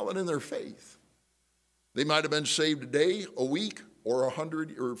solid in their faith. They might have been saved a day, a week, or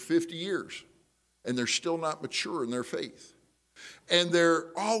 100 or 50 years, and they're still not mature in their faith. And they're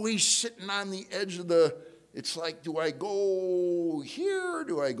always sitting on the edge of it's like, do I go here?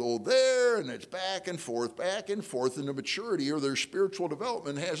 Do I go there? And it's back and forth, and the maturity or their spiritual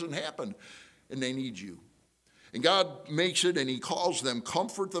development hasn't happened, and they need you. And God makes it, and he calls them,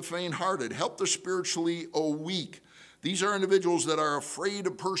 comfort the faint-hearted, help the spiritually weak. These are individuals that are afraid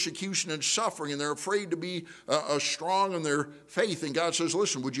of persecution and suffering, and they're afraid to be strong in their faith. And God says,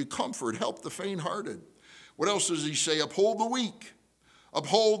 listen, would you comfort, help the faint-hearted? What else does he say? Uphold the weak.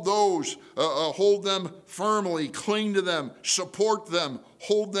 Uphold those, hold them firmly, cling to them, support them,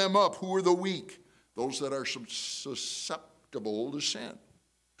 hold them up. Who are the weak? Those that are susceptible to sin.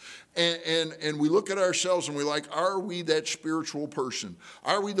 And we look at ourselves and we're like, are we that spiritual person?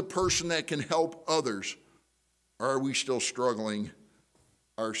 Are we the person that can help others? Or are we still struggling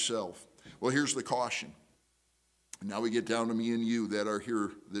ourselves? Well, here's the caution. Now we get down to me and you that are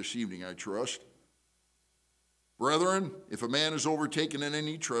here this evening, I trust. Brethren, if a man is overtaken in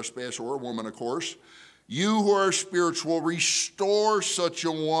any trespass, or a woman, of course, you who are spiritual, restore such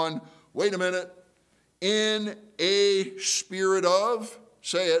a one, wait a minute, in a spirit of,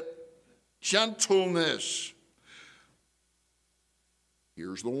 say it, gentleness.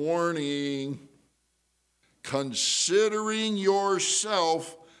 Here's the warning. Considering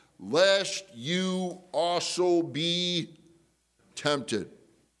yourself, lest you also be tempted.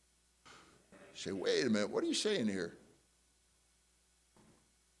 You say, wait a minute, what are you saying here?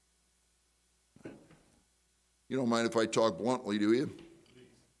 You don't mind if I talk bluntly, do you?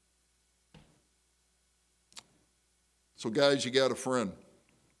 So guys, you got a friend.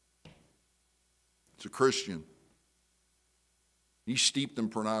 It's a Christian. He's steeped in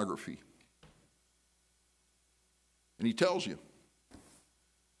pornography. And he tells you.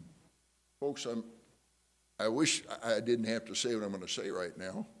 Folks, I wish I didn't have to say what I'm going to say right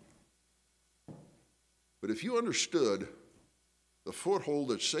now. But if you understood the foothold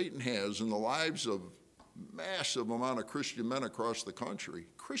that Satan has in the lives of massive amount of Christian men across the country,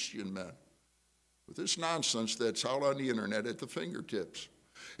 Christian men, with this nonsense that's out on the internet at the fingertips.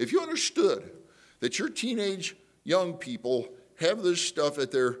 If you understood that your teenage young people have this stuff at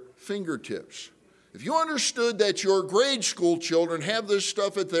their fingertips, if you understood that your grade school children have this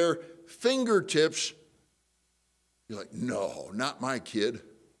stuff at their fingertips, you're like, no, not my kid.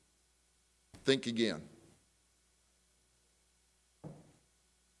 Think again.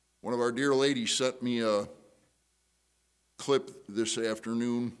 One of our dear ladies sent me a clip this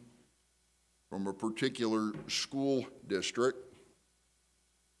afternoon from a particular school district.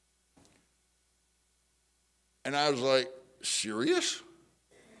 And I was like, serious?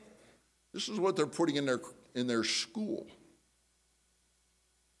 This is what they're putting in their school.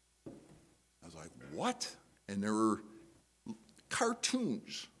 I was like, what? And there were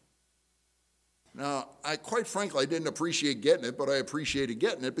cartoons. Now, quite frankly, I didn't appreciate getting it, but I appreciated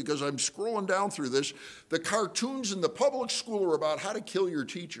getting it because I'm scrolling down through this. The cartoons in the public school are about how to kill your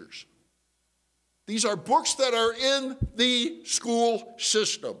teachers. These are books that are in the school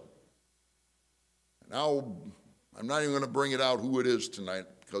system. Now, I'm not even going to bring it out who it is tonight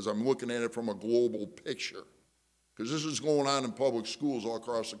because I'm looking at it from a global picture. Because this is going on in public schools all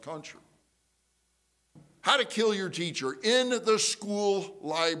across the country. How to kill your teacher in the school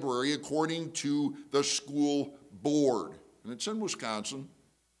library according to the school board. And it's in Wisconsin.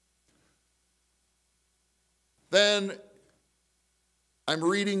 Then I'm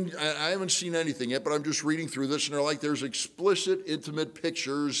reading, I haven't seen anything yet, but I'm just reading through this, and they're like, there's explicit, intimate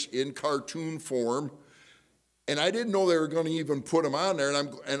pictures in cartoon form. And I didn't know they were going to even put them on there.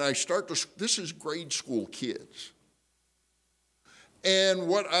 And I start to, this is grade school kids. And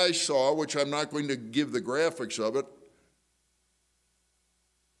what I saw, which I'm not going to give the graphics of it,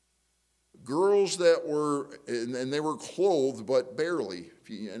 girls that were, and they were clothed, but barely.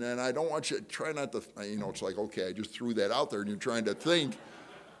 And I don't want you to try not to, it's like, okay, I just threw that out there and you're trying to think.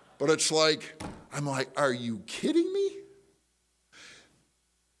 But it's like, I'm like, are you kidding me?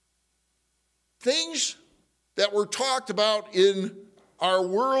 Things that were talked about in our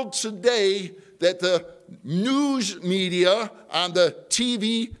world today that the news media on the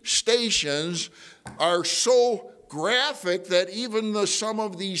TV stations are so graphic that even some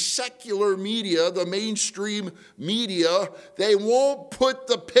of the secular media, the mainstream media, they won't put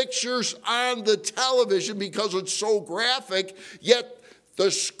the pictures on the television because it's so graphic, yet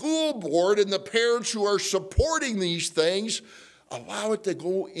the school board and the parents who are supporting these things allow it to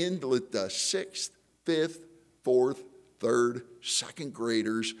go into the 6th, 5th, 4th, 3rd, 2nd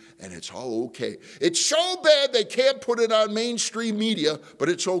graders, and it's all okay. It's so bad they can't put it on mainstream media, but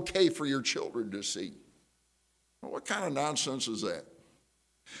it's okay for your children to see. Well, what kind of nonsense is that?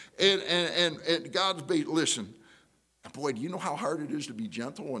 And God's bait, listen, boy, do you know how hard it is to be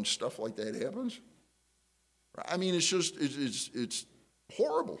gentle when stuff like that happens? I mean, it's just, it's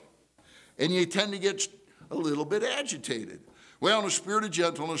horrible. And you tend to get a little bit agitated. Well, in a spirit of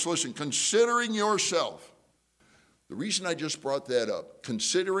gentleness, listen, considering yourself. The reason I just brought that up,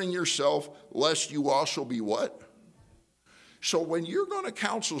 considering yourself, lest you also be what? So when you're going to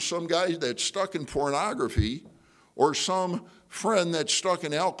counsel some guy that's stuck in pornography, or some friend that's stuck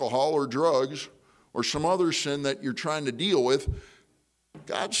in alcohol or drugs, or some other sin that you're trying to deal with,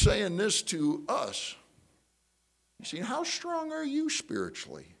 God's saying this to us. You see, how strong are you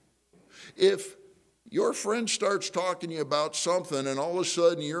spiritually? If your friend starts talking to you about something and all of a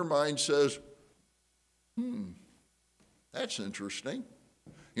sudden your mind says, that's interesting.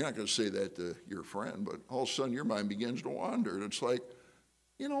 You're not going to say that to your friend, but all of a sudden your mind begins to wander. And it's like,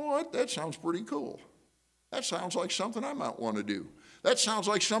 you know what? That sounds pretty cool. That sounds like something I might want to do. That sounds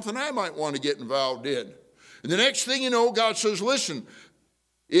like something I might want to get involved in. And the next thing you know, God says, listen,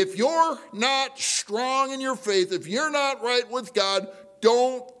 if you're not strong in your faith, if you're not right with God,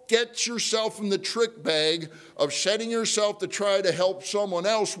 don't get yourself in the trick bag of setting yourself to try to help someone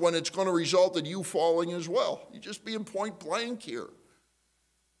else when it's going to result in you falling as well. You're just being point blank here.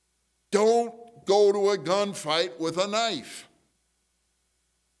 Don't go to a gunfight with a knife.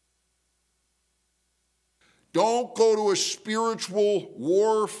 Don't go to a spiritual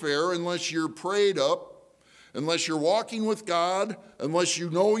warfare unless you're prayed up, unless you're walking with God, unless you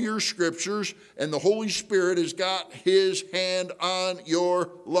know your scriptures, and the Holy Spirit has got his hand on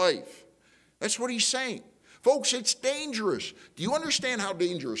your life. That's what he's saying. Folks, it's dangerous. Do you understand how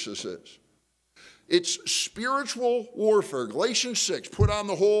dangerous this is? It's spiritual warfare. Galatians 6, put on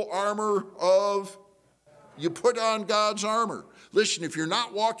the whole armor of, you put on God's armor. Listen, if you're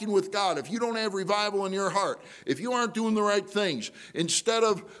not walking with God, if you don't have revival in your heart, if you aren't doing the right things, instead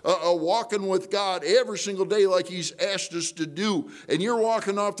of walking with God every single day like he's asked us to do, and you're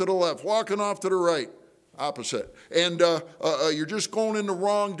walking off to the left, walking off to the right, opposite, and you're just going in the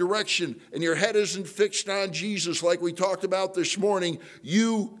wrong direction, and your head isn't fixed on Jesus like we talked about this morning,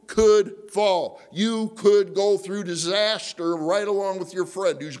 you could fall. You could go through disaster right along with your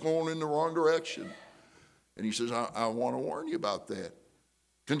friend who's going in the wrong direction. And he says, I want to warn you about that.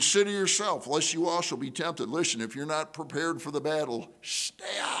 Consider yourself, lest you also be tempted. Listen, if you're not prepared for the battle, stay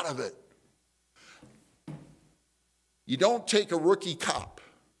out of it. You don't take a rookie cop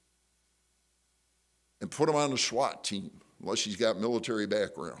and put him on the SWAT team unless he's got military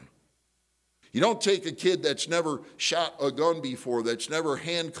background. You don't take a kid that's never shot a gun before, that's never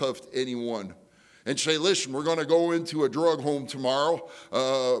handcuffed anyone, and say, listen, we're going to go into a drug home tomorrow.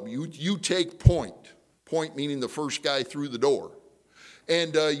 You take point. Point meaning the first guy through the door.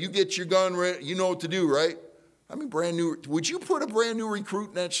 And you get your gun ready. You know what to do, right? I mean, brand new. Would you put a brand new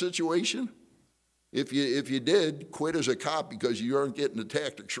recruit in that situation? If you did, quit as a cop because you aren't getting the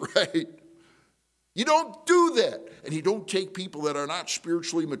tactics right. You don't do that. And you don't take people that are not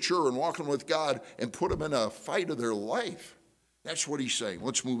spiritually mature and walking with God and put them in a fight of their life. That's what he's saying.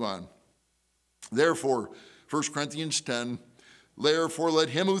 Let's move on. Therefore, 1 Corinthians 10, therefore let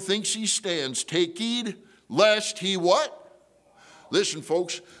him who thinks he stands take heed lest he what? Listen,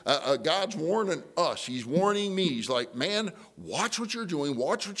 folks, God's warning us. He's warning me. He's like, man, watch what you're doing.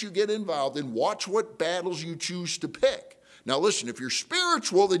 Watch what you get involved in. Watch what battles you choose to pick. Now, listen, if you're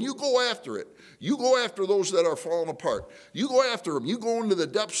spiritual, then you go after it. You go after those that are falling apart. You go after them. You go into the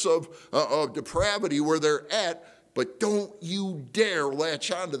depths of depravity where they're at, but don't you dare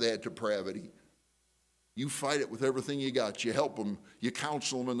latch onto that depravity. You fight it with everything you got. You help them. You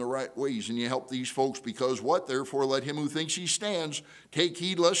counsel them in the right ways, and you help these folks because what? Therefore, let him who thinks he stands take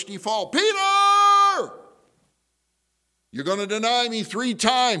heed lest he fall. Peter! You're going to deny me 3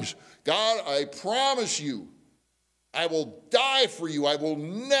 times. God, I promise you, I will die for you. I will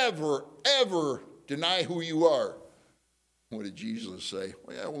never, ever deny who you are. What did Jesus say?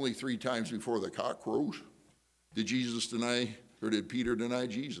 Well, yeah, only 3 times before the cock crows. Did Jesus deny, or did Peter deny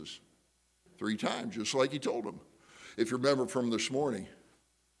Jesus? 3 times, just like he told him. If you remember from this morning,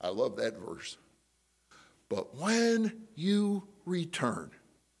 I love that verse. But when you return,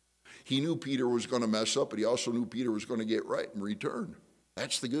 he knew Peter was going to mess up, but he also knew Peter was going to get right and return.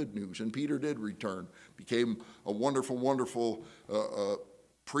 That's the good news. And Peter did return, became a wonderful, wonderful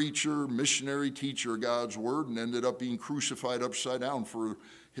preacher, missionary, teacher of God's word, and ended up being crucified upside down for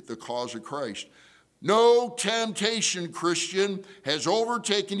the cause of Christ. No temptation, Christian, has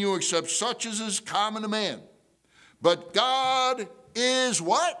overtaken you except such as is common to man. But God is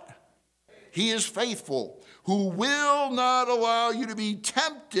what? He is faithful, who will not allow you to be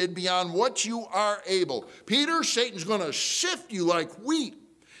tempted beyond what you are able. Peter, Satan's going to sift you like wheat.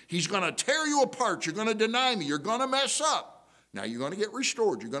 He's going to tear you apart. You're going to deny me. You're going to mess up. Now you're going to get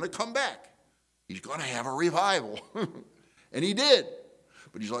restored. You're going to come back. He's going to have a revival. And he did.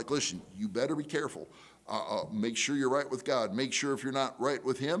 But he's like, listen, you better be careful. Make sure you're right with God. Make sure if you're not right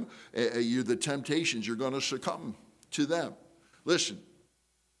with him, the temptations, you're going to succumb to them. Listen,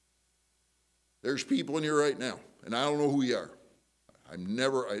 there's people in here right now, and I don't know who you are.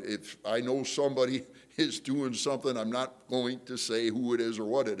 If I know somebody is doing something, I'm not going to say who it is or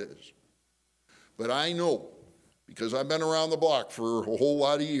what it is. But I know, because I've been around the block for a whole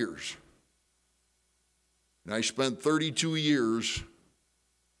lot of years, and I spent 32 years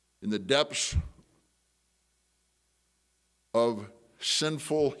in the depths of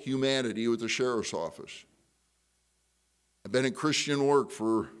sinful humanity with the sheriff's office. I've been in Christian work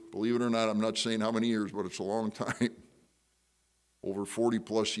for, believe it or not, I'm not saying how many years, but it's a long time. Over 40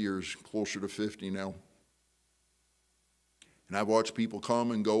 plus years, closer to 50 now. And I've watched people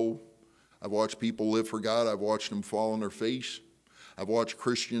come and go. I've watched people live for God. I've watched them fall on their face. I've watched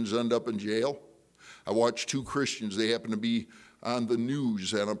Christians end up in jail. I watched 2 Christians, they happen to be on the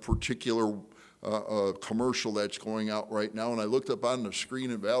news at a particular commercial that's going out right now. And I looked up on the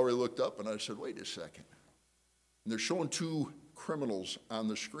screen, and Valerie looked up, and I said, wait a second. And they're showing 2 criminals on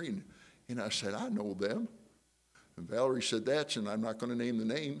the screen. And I said, I know them. And Valerie said, and I'm not going to name the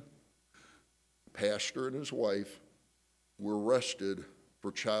name, the pastor and his wife were arrested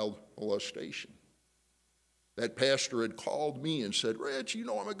for child molestation. That pastor had called me and said, Rich, you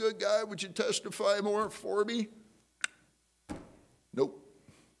know I'm a good guy. Would you testify more for me? Nope.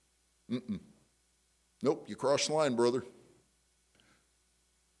 Nope, you crossed the line, brother.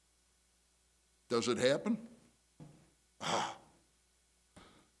 Does it happen? All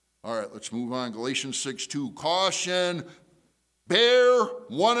right, let's move on. Galatians 6:2. Caution, bear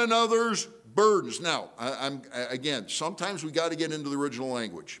one another's burdens. Now, again, sometimes we got to get into the original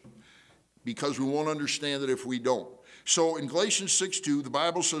language because we won't understand it if we don't. So in Galatians 6:2, the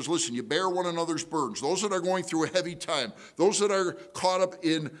Bible says, listen, you bear one another's burdens. Those that are going through a heavy time, those that are caught up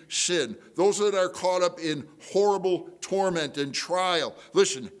in sin, those that are caught up in horrible torment and trial,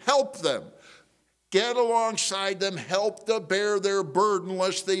 listen, help them. Get alongside them, help to bear their burden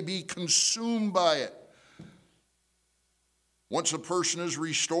lest they be consumed by it. Once a person is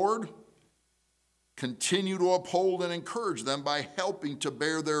restored, continue to uphold and encourage them by helping to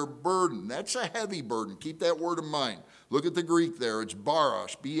bear their burden. That's a heavy burden. Keep that word in mind. Look at the Greek there. It's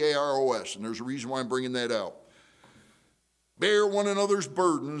baros, B-A-R-O-S, and there's a reason why I'm bringing that out. Bear one another's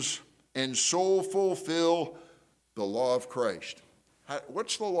burdens and so fulfill the law of Christ.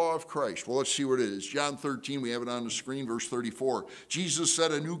 What's the law of Christ? Well, let's see what it is. John 13, we have it on the screen, verse 34. Jesus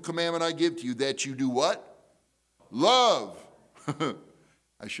said, a new commandment I give to you, that you do what? Love.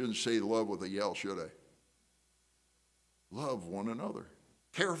 I shouldn't say love with a yell, should I? Love one another.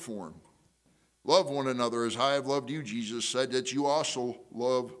 Care for them. Love one another as I have loved you, Jesus said, that you also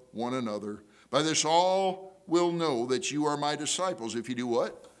love one another. By this all will know that you are my disciples. If you do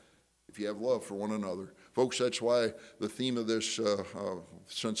what? If you have love for one another. Folks, that's why the theme of this,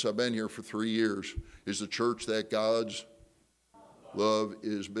 since I've been here for 3 years, is the church that God's love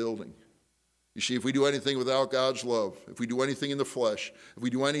is building. You see, if we do anything without God's love, if we do anything in the flesh, if we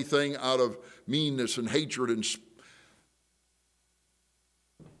do anything out of meanness and hatred and...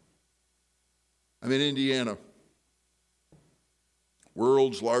 I'm in Indiana,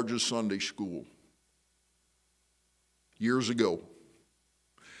 world's largest Sunday school, years ago.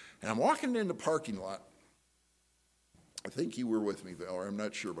 And I'm walking in the parking lot. I think you were with me, Val, I'm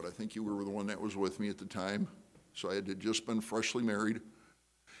not sure, but I think you were the one that was with me at the time. So I had just been freshly married.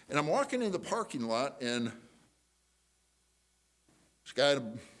 And I'm walking in the parking lot, and this guy,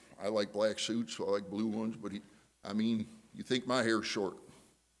 I like black suits, so I like blue ones, but you think my hair's short.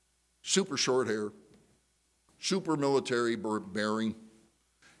 Super short hair, super military bearing.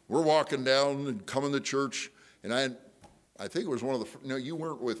 We're walking down and coming to church, and I think it was one of the, no, you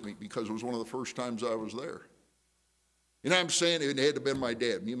weren't with me because it was one of the first times I was there. And I'm saying, it had to have been my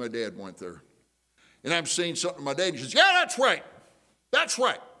dad. Me and my dad went there. And I'm saying something to my dad, and he says, yeah, that's right. That's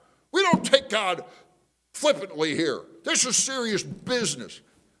right. We don't take God flippantly here. This is serious business.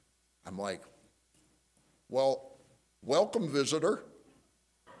 I'm like, well, welcome, visitor.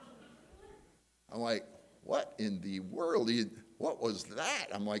 I'm like, what in the world? What was that?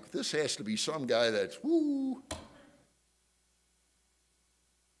 I'm like, this has to be some guy that's, woo.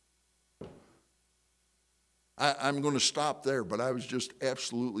 I'm going to stop there, but I was just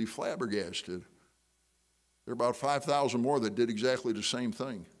absolutely flabbergasted. There are about 5,000 more that did exactly the same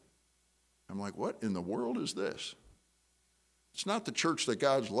thing. I'm like, what in the world is this? It's not the church that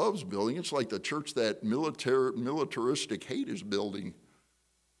God's love's building. It's like the church that militaristic hate is building.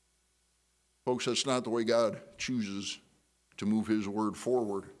 Folks, that's not the way God chooses to move his word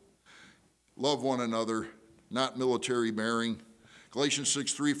forward. Love one another, not military bearing. Galatians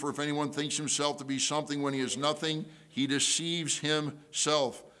 6:3, for if anyone thinks himself to be something when he is nothing, he deceives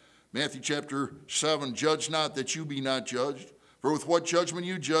himself. Matthew chapter 7, judge not that you be not judged. For with what judgment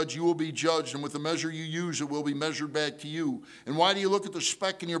you judge, you will be judged, and with the measure you use, it will be measured back to you. And why do you look at the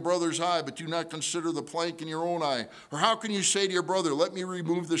speck in your brother's eye, but do not consider the plank in your own eye? Or how can you say to your brother, let me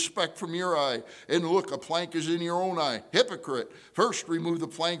remove the speck from your eye, and look, a plank is in your own eye? Hypocrite, first remove the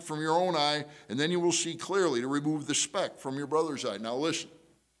plank from your own eye, and then you will see clearly to remove the speck from your brother's eye. Now listen,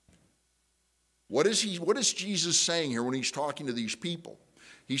 what is Jesus saying here when he's talking to these people?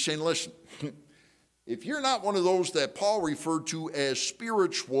 He's saying, listen, if you're not one of those that Paul referred to as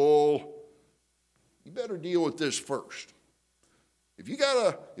spiritual, you better deal with this first. If you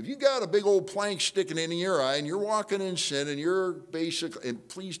got a big old plank sticking in your eye and you're walking in sin and you're basically, and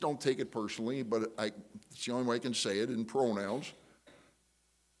please don't take it personally, but it's the only way I can say it in pronouns.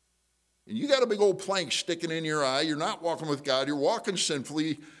 And you got a big old plank sticking in your eye, you're not walking with God, you're walking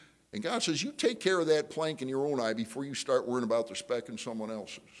sinfully, and God says, you take care of that plank in your own eye before you start worrying about the speck in someone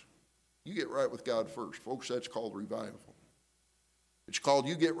else's. You get right with God first. Folks, that's called revival. It's called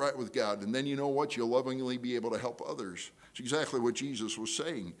you get right with God, and then you know what? You'll lovingly be able to help others. It's exactly what Jesus was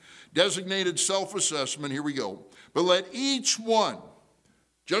saying. Designated self-assessment, here we go. But let each one,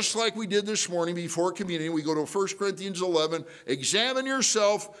 just like we did this morning before communion, we go to 1 Corinthians 11, examine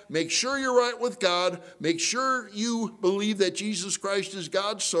yourself, make sure you're right with God, make sure you believe that Jesus Christ is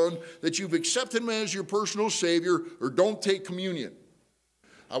God's Son, that you've accepted him as your personal Savior, or don't take communion.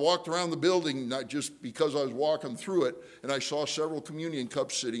 I walked around the building, not just because I was walking through it, and I saw several communion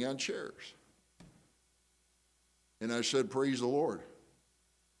cups sitting on chairs. And I said, praise the Lord.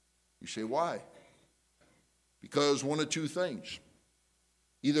 You say, why? Because one of two things.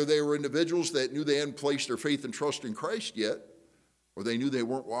 Either they were individuals that knew they hadn't placed their faith and trust in Christ yet, or they knew they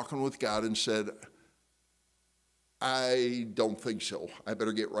weren't walking with God and said, I don't think so. I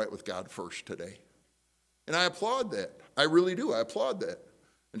better get right with God first today. And I applaud that. I really do. I applaud that.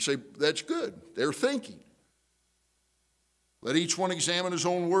 And say, that's good. They're thinking. Let each one examine his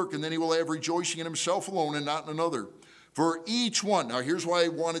own work, and then he will have rejoicing in himself alone and not in another. For each one, now here's why I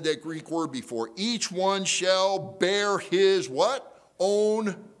wanted that Greek word before. Each one shall bear his what?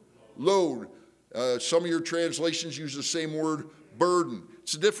 Own load. Some of your translations use the same word, burden.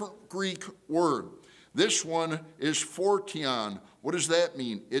 It's a different Greek word. This one is phortion. What does that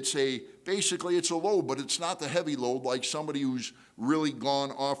mean? Basically it's a load, but it's not the heavy load like somebody who's really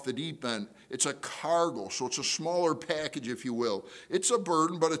gone off the deep end. It's a cargo, so it's a smaller package, if you will. It's a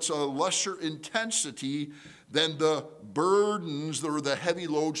burden, but it's a lesser intensity than the burdens or the heavy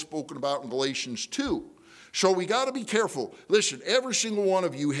load spoken about in Galatians 2. So we got to be careful. Listen, every single one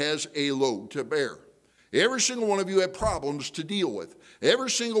of you has a load to bear. Every single one of you have problems to deal with. Every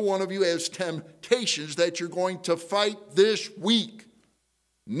single one of you has temptations that you're going to fight this week.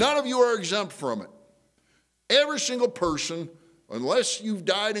 None of you are exempt from it. Every single person, unless you've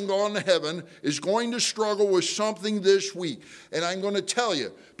died and gone to heaven, is going to struggle with something this week. And I'm going to tell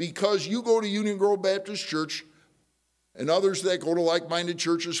you, because you go to Union Grove Baptist Church and others that go to like-minded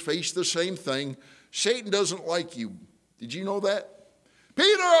churches face the same thing, Satan doesn't like you. Did you know that?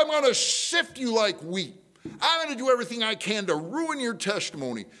 Peter, I'm going to sift you like wheat. I'm going to do everything I can to ruin your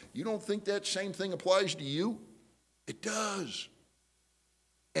testimony. You don't think that same thing applies to you? It does.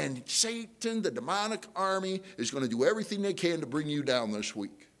 And Satan, the demonic army, is going to do everything they can to bring you down this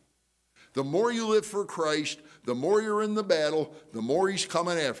week. The more you live for Christ, the more you're in the battle, the more he's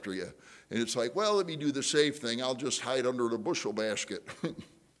coming after you. And it's like, well, let me do the safe thing. I'll just hide under the bushel basket.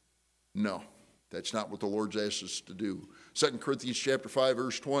 No, that's not what the Lord's asked us to do. 2 Corinthians chapter 5,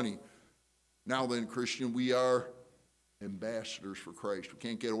 verse 20. Now then, Christian, we are ambassadors for Christ. We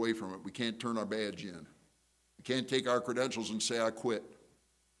can't get away from it. We can't turn our badge in. We can't take our credentials and say, I quit.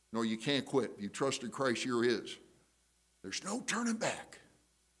 No, you can't quit. If you trusted Christ, you're his. There's no turning back.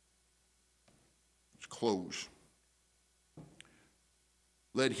 Let's close.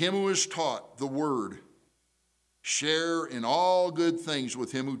 Let him who is taught the word share in all good things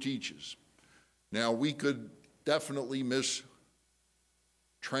with him who teaches. Now, we could definitely mistranslate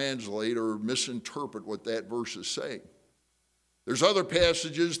or misinterpret what that verse is saying. There's other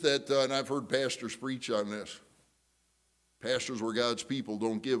passages that, and I've heard pastors preach on this. Pastors were God's people,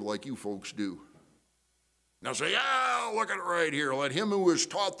 don't give like you folks do. Now say, look at it right here. Let him who is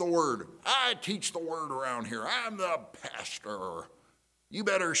taught the word. I teach the word around here. I'm the pastor. You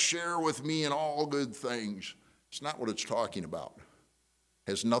better share with me in all good things. It's not what it's talking about.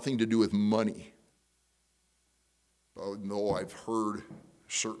 It has nothing to do with money. No, I've heard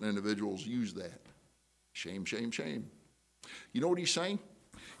certain individuals use that. Shame, shame, shame. You know what he's saying?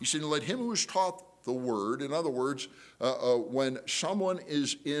 He's saying, let him who is taught the word. In other words, when someone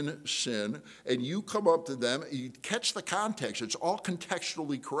is in sin and you come up to them, you catch the context. It's all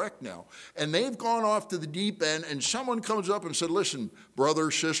contextually correct now. And they've gone off to the deep end and someone comes up and said, listen, brother,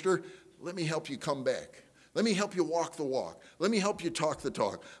 sister, let me help you come back. Let me help you walk the walk. Let me help you talk the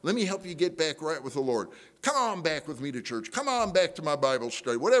talk. Let me help you get back right with the Lord. Come on back with me to church. Come on back to my Bible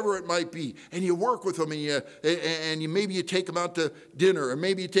study, whatever it might be. And you work with them, and maybe you take them out to dinner, or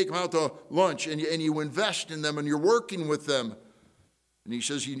maybe you take them out to lunch, and you invest in them, and you're working with them. And he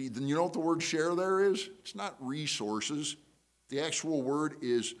says, you know what the word share there is? It's not resources. The actual word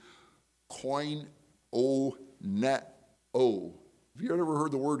is koinoneo. Have you ever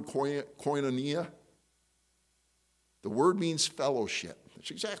heard the word koinonia? The word means fellowship. That's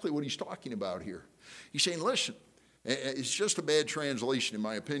exactly what he's talking about here. He's saying, listen, it's just a bad translation in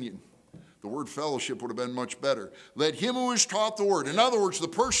my opinion. The word fellowship would have been much better. Let him who is taught the word. In other words, the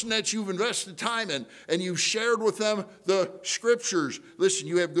person that you've invested time in and you've shared with them the scriptures. Listen,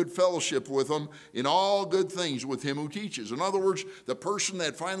 you have good fellowship with them in all good things with him who teaches. In other words, the person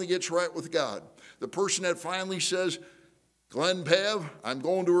that finally gets right with God. The person that finally says, Glenn Pav, I'm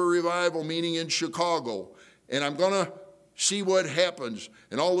going to a revival meeting in Chicago. And I'm going to see what happens.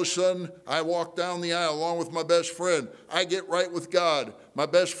 And all of a sudden, I walk down the aisle along with my best friend. I get right with God. My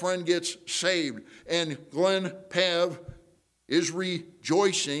best friend gets saved. And Glenn Pav is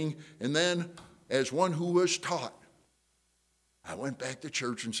rejoicing. And then, as one who was taught, I went back to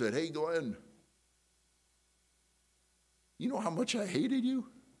church and said, hey, Glenn, you know how much I hated you?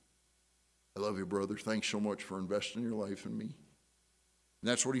 I love you, brother. Thanks so much for investing your life in me. And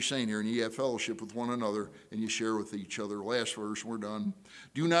that's what he's saying here. And you have fellowship with one another, and you share with each other. Last verse, we're done.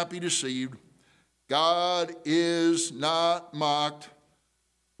 Do not be deceived. God is not mocked.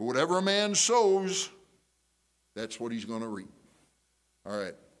 For whatever a man sows, that's what he's going to reap. All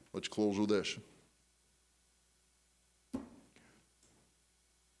right, let's close with this.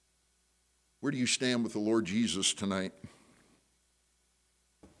 Where do you stand with the Lord Jesus tonight?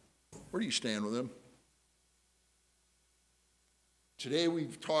 Where do you stand with him? Today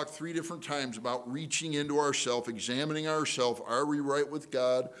we've talked 3 different times about reaching into ourselves, examining ourselves. Are we right with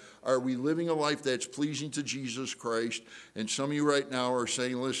God? Are we living a life that's pleasing to Jesus Christ? And some of you right now are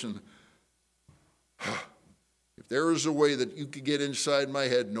saying, listen, if there is a way that you could get inside my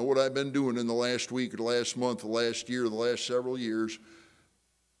head, know what I've been doing in the last week or the last month, the last year, the last several years,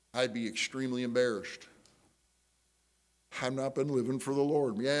 I'd be extremely embarrassed. I've not been living for the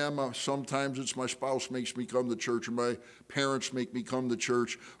Lord. Yeah, sometimes it's my spouse makes me come to church, or my parents make me come to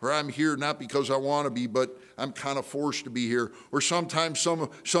church, or I'm here not because I want to be, but I'm kind of forced to be here. Or sometimes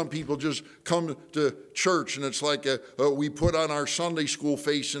some people just come to church, and it's like we put on our Sunday school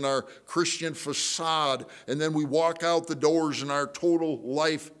face and our Christian facade, and then we walk out the doors, and our total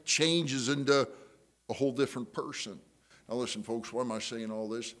life changes into a whole different person. Now listen, folks, why am I saying all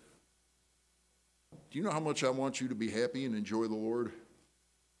this? Do you know how much I want you to be happy and enjoy the Lord?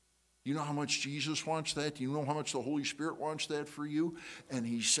 Do you know how much Jesus wants that? Do you know how much the Holy Spirit wants that for you? And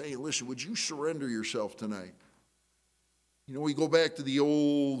he's saying, listen, would you surrender yourself tonight? You know, we go back to the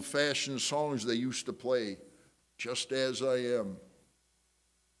old-fashioned songs they used to play, just as I am,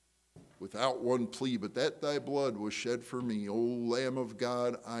 without one plea, but that thy blood was shed for me. O Lamb of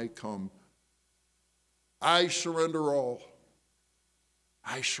God, I come. I surrender all.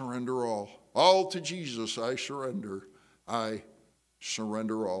 I surrender all. All to Jesus I surrender. I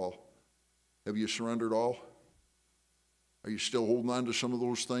surrender all. Have you surrendered all? Are you still holding on to some of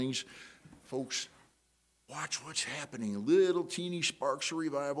those things? Folks, watch what's happening. Little teeny sparks of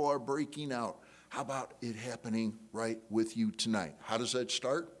revival are breaking out. How about it happening right with you tonight? How does that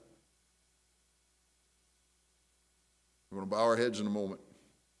start? We're going to bow our heads in a moment.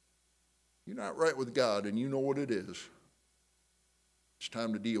 You're not right with God, and you know what it is. It's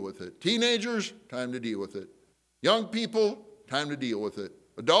time to deal with it. Teenagers, time to deal with it. Young people, time to deal with it.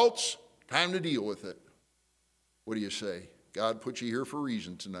 Adults, time to deal with it. What do you say? God put you here for a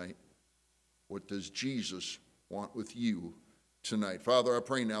reason tonight. What does Jesus want with you tonight? Father, I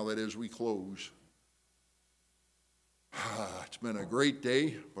pray now that as we close, it's been a great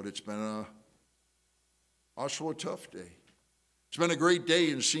day, but it's been also a tough day. It's been a great day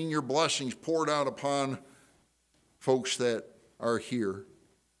in seeing your blessings poured out upon folks that are here.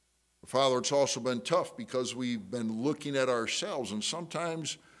 Father, it's also been tough because we've been looking at ourselves, and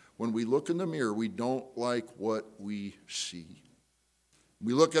sometimes when we look in the mirror, we don't like what we see.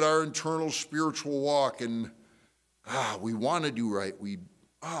 We look at our internal spiritual walk, and we want to do right. We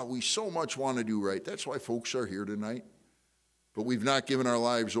so much want to do right. That's why folks are here tonight. But we've not given our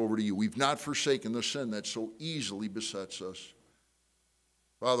lives over to you. We've not forsaken the sin that so easily besets us.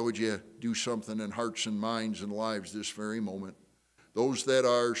 Father, would you do something in hearts and minds and lives this very moment? Those that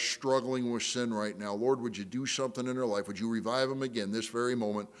are struggling with sin right now, Lord, would you do something in their life? Would you revive them again this very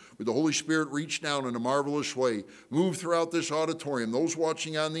moment? Would the Holy Spirit reach down in a marvelous way, move throughout this auditorium, those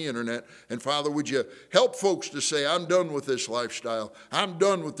watching on the internet, and Father, would you help folks to say, I'm done with this lifestyle. I'm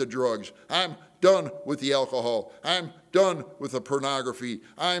done with the drugs. I'm done with the alcohol. I'm done with the pornography.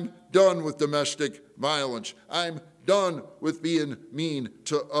 I'm done with domestic violence. I'm done with being mean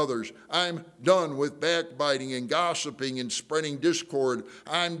to others. I'm done with backbiting and gossiping and spreading discord.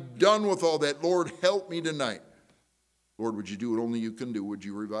 I'm done with all that. Lord, help me tonight. Lord, would you do what only you can do? Would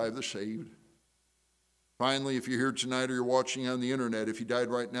you revive the saved? Finally, if you're here tonight or you're watching on the internet, if you died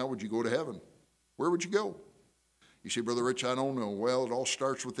right now, would you go to heaven? Where would you go? You say, Brother Rich, I don't know. Well, it all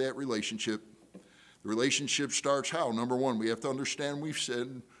starts with that relationship. The relationship starts how? Number one, we have to understand we've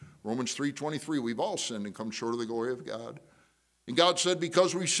sinned. Romans 3:23, we've all sinned and come short of the glory of God. And God said,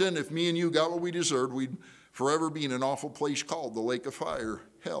 because we sinned, if me and you got what we deserved, we'd forever be in an awful place called the lake of fire,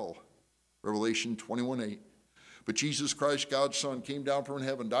 hell. Revelation 21:8. But Jesus Christ, God's Son, came down from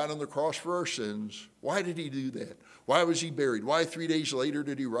heaven, died on the cross for our sins. Why did he do that? Why was he buried? Why 3 days later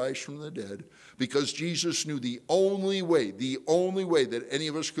did he rise from the dead? Because Jesus knew the only way that any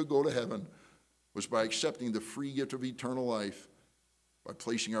of us could go to heaven was by accepting the free gift of eternal life, by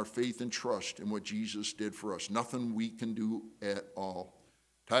placing our faith and trust in what Jesus did for us. Nothing we can do at all.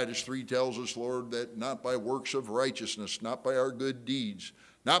 Titus 3 tells us, Lord, that not by works of righteousness, not by our good deeds,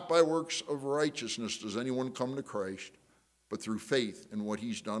 not by works of righteousness does anyone come to Christ, but through faith in what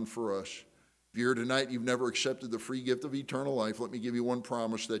he's done for us. If you're here tonight and you've never accepted the free gift of eternal life, let me give you one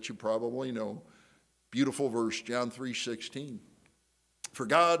promise that you probably know. Beautiful verse, John 3:16. For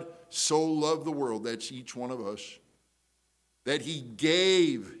God so loved the world, that's each one of us, that he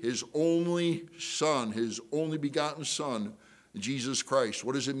gave his only Son, his only begotten Son, Jesus Christ.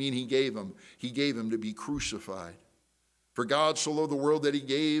 What does it mean he gave him? He gave him to be crucified. For God so loved the world that he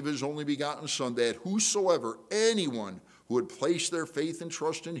gave his only begotten Son, that whosoever, anyone who would place their faith and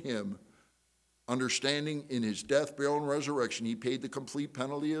trust in him, understanding in his death, burial, and resurrection, he paid the complete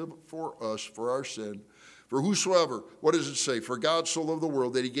penalty for us, for our sin. For whosoever, what does it say? For God so loved the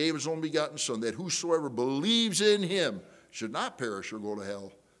world that he gave his only begotten Son, that whosoever believes in him should not perish or go to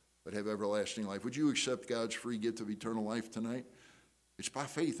hell, but have everlasting life. Would you accept God's free gift of eternal life tonight? It's by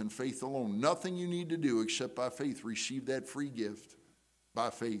faith and faith alone. Nothing you need to do except by faith. Receive that free gift by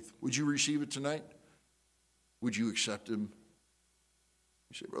faith. Would you receive it tonight? Would you accept him?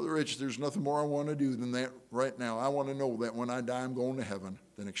 You say, Brother Rich, there's nothing more I want to do than that right now. I want to know that when I die, I'm going to heaven.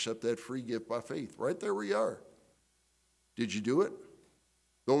 Then accept that free gift by faith. Right there we are. Did you do it?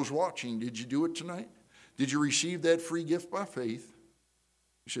 Those watching, did you do it tonight? Did you receive that free gift by faith?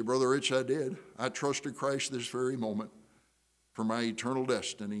 You say, Brother Rich, I did. I trusted Christ this very moment for my eternal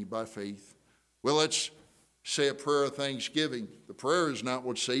destiny by faith. Well, let's say a prayer of thanksgiving. The prayer is not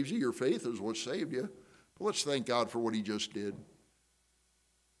what saves you. Your faith is what saved you. But let's thank God for what he just did.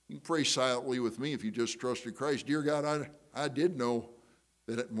 You can pray silently with me if you just trusted Christ. Dear God, I did know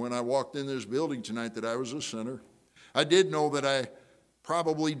that when I walked in this building tonight that I was a sinner. I did know that I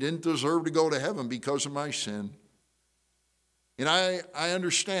probably didn't deserve to go to heaven because of my sin. And I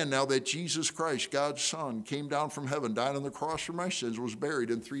understand now that Jesus Christ, God's Son, came down from heaven, died on the cross for my sins, was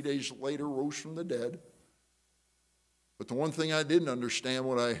buried, and 3 days later rose from the dead. But the one thing I didn't understand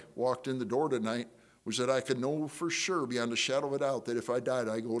when I walked in the door tonight was that I could know for sure, beyond a shadow of a doubt, that if I died,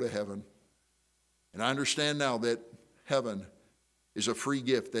 I go to heaven. And I understand now that heaven is a free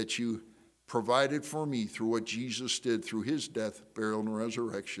gift that you provided for me through what Jesus did through his death, burial, and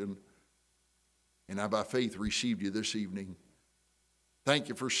resurrection. And I, by faith, received you this evening. Thank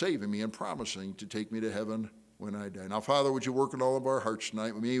you for saving me and promising to take me to heaven when I die. Now, Father, would you work in all of our hearts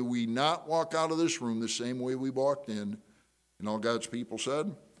tonight? May we not walk out of this room the same way we walked in. And all God's people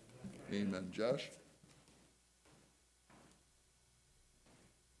said, amen. Josh?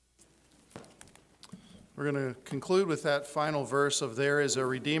 We're going to conclude with that final verse of There is a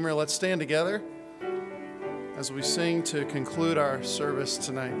Redeemer. Let's stand together as we sing to conclude our service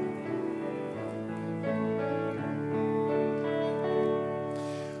tonight.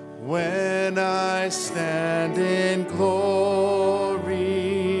 When I stand in glory,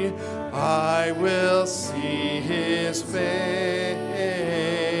 I will see his face.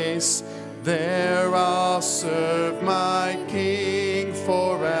 There I'll serve my King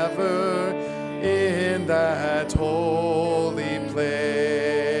forever in that holy place.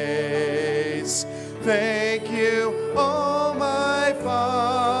 Thank you, oh my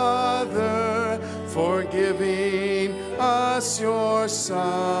Father, for giving us your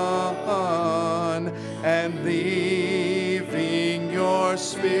Son and leaving your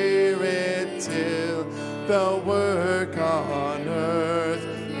Spirit till the work on earth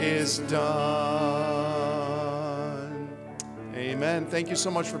is done. Amen. Thank you so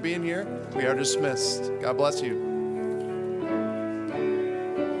much for being here. We are dismissed. God bless you.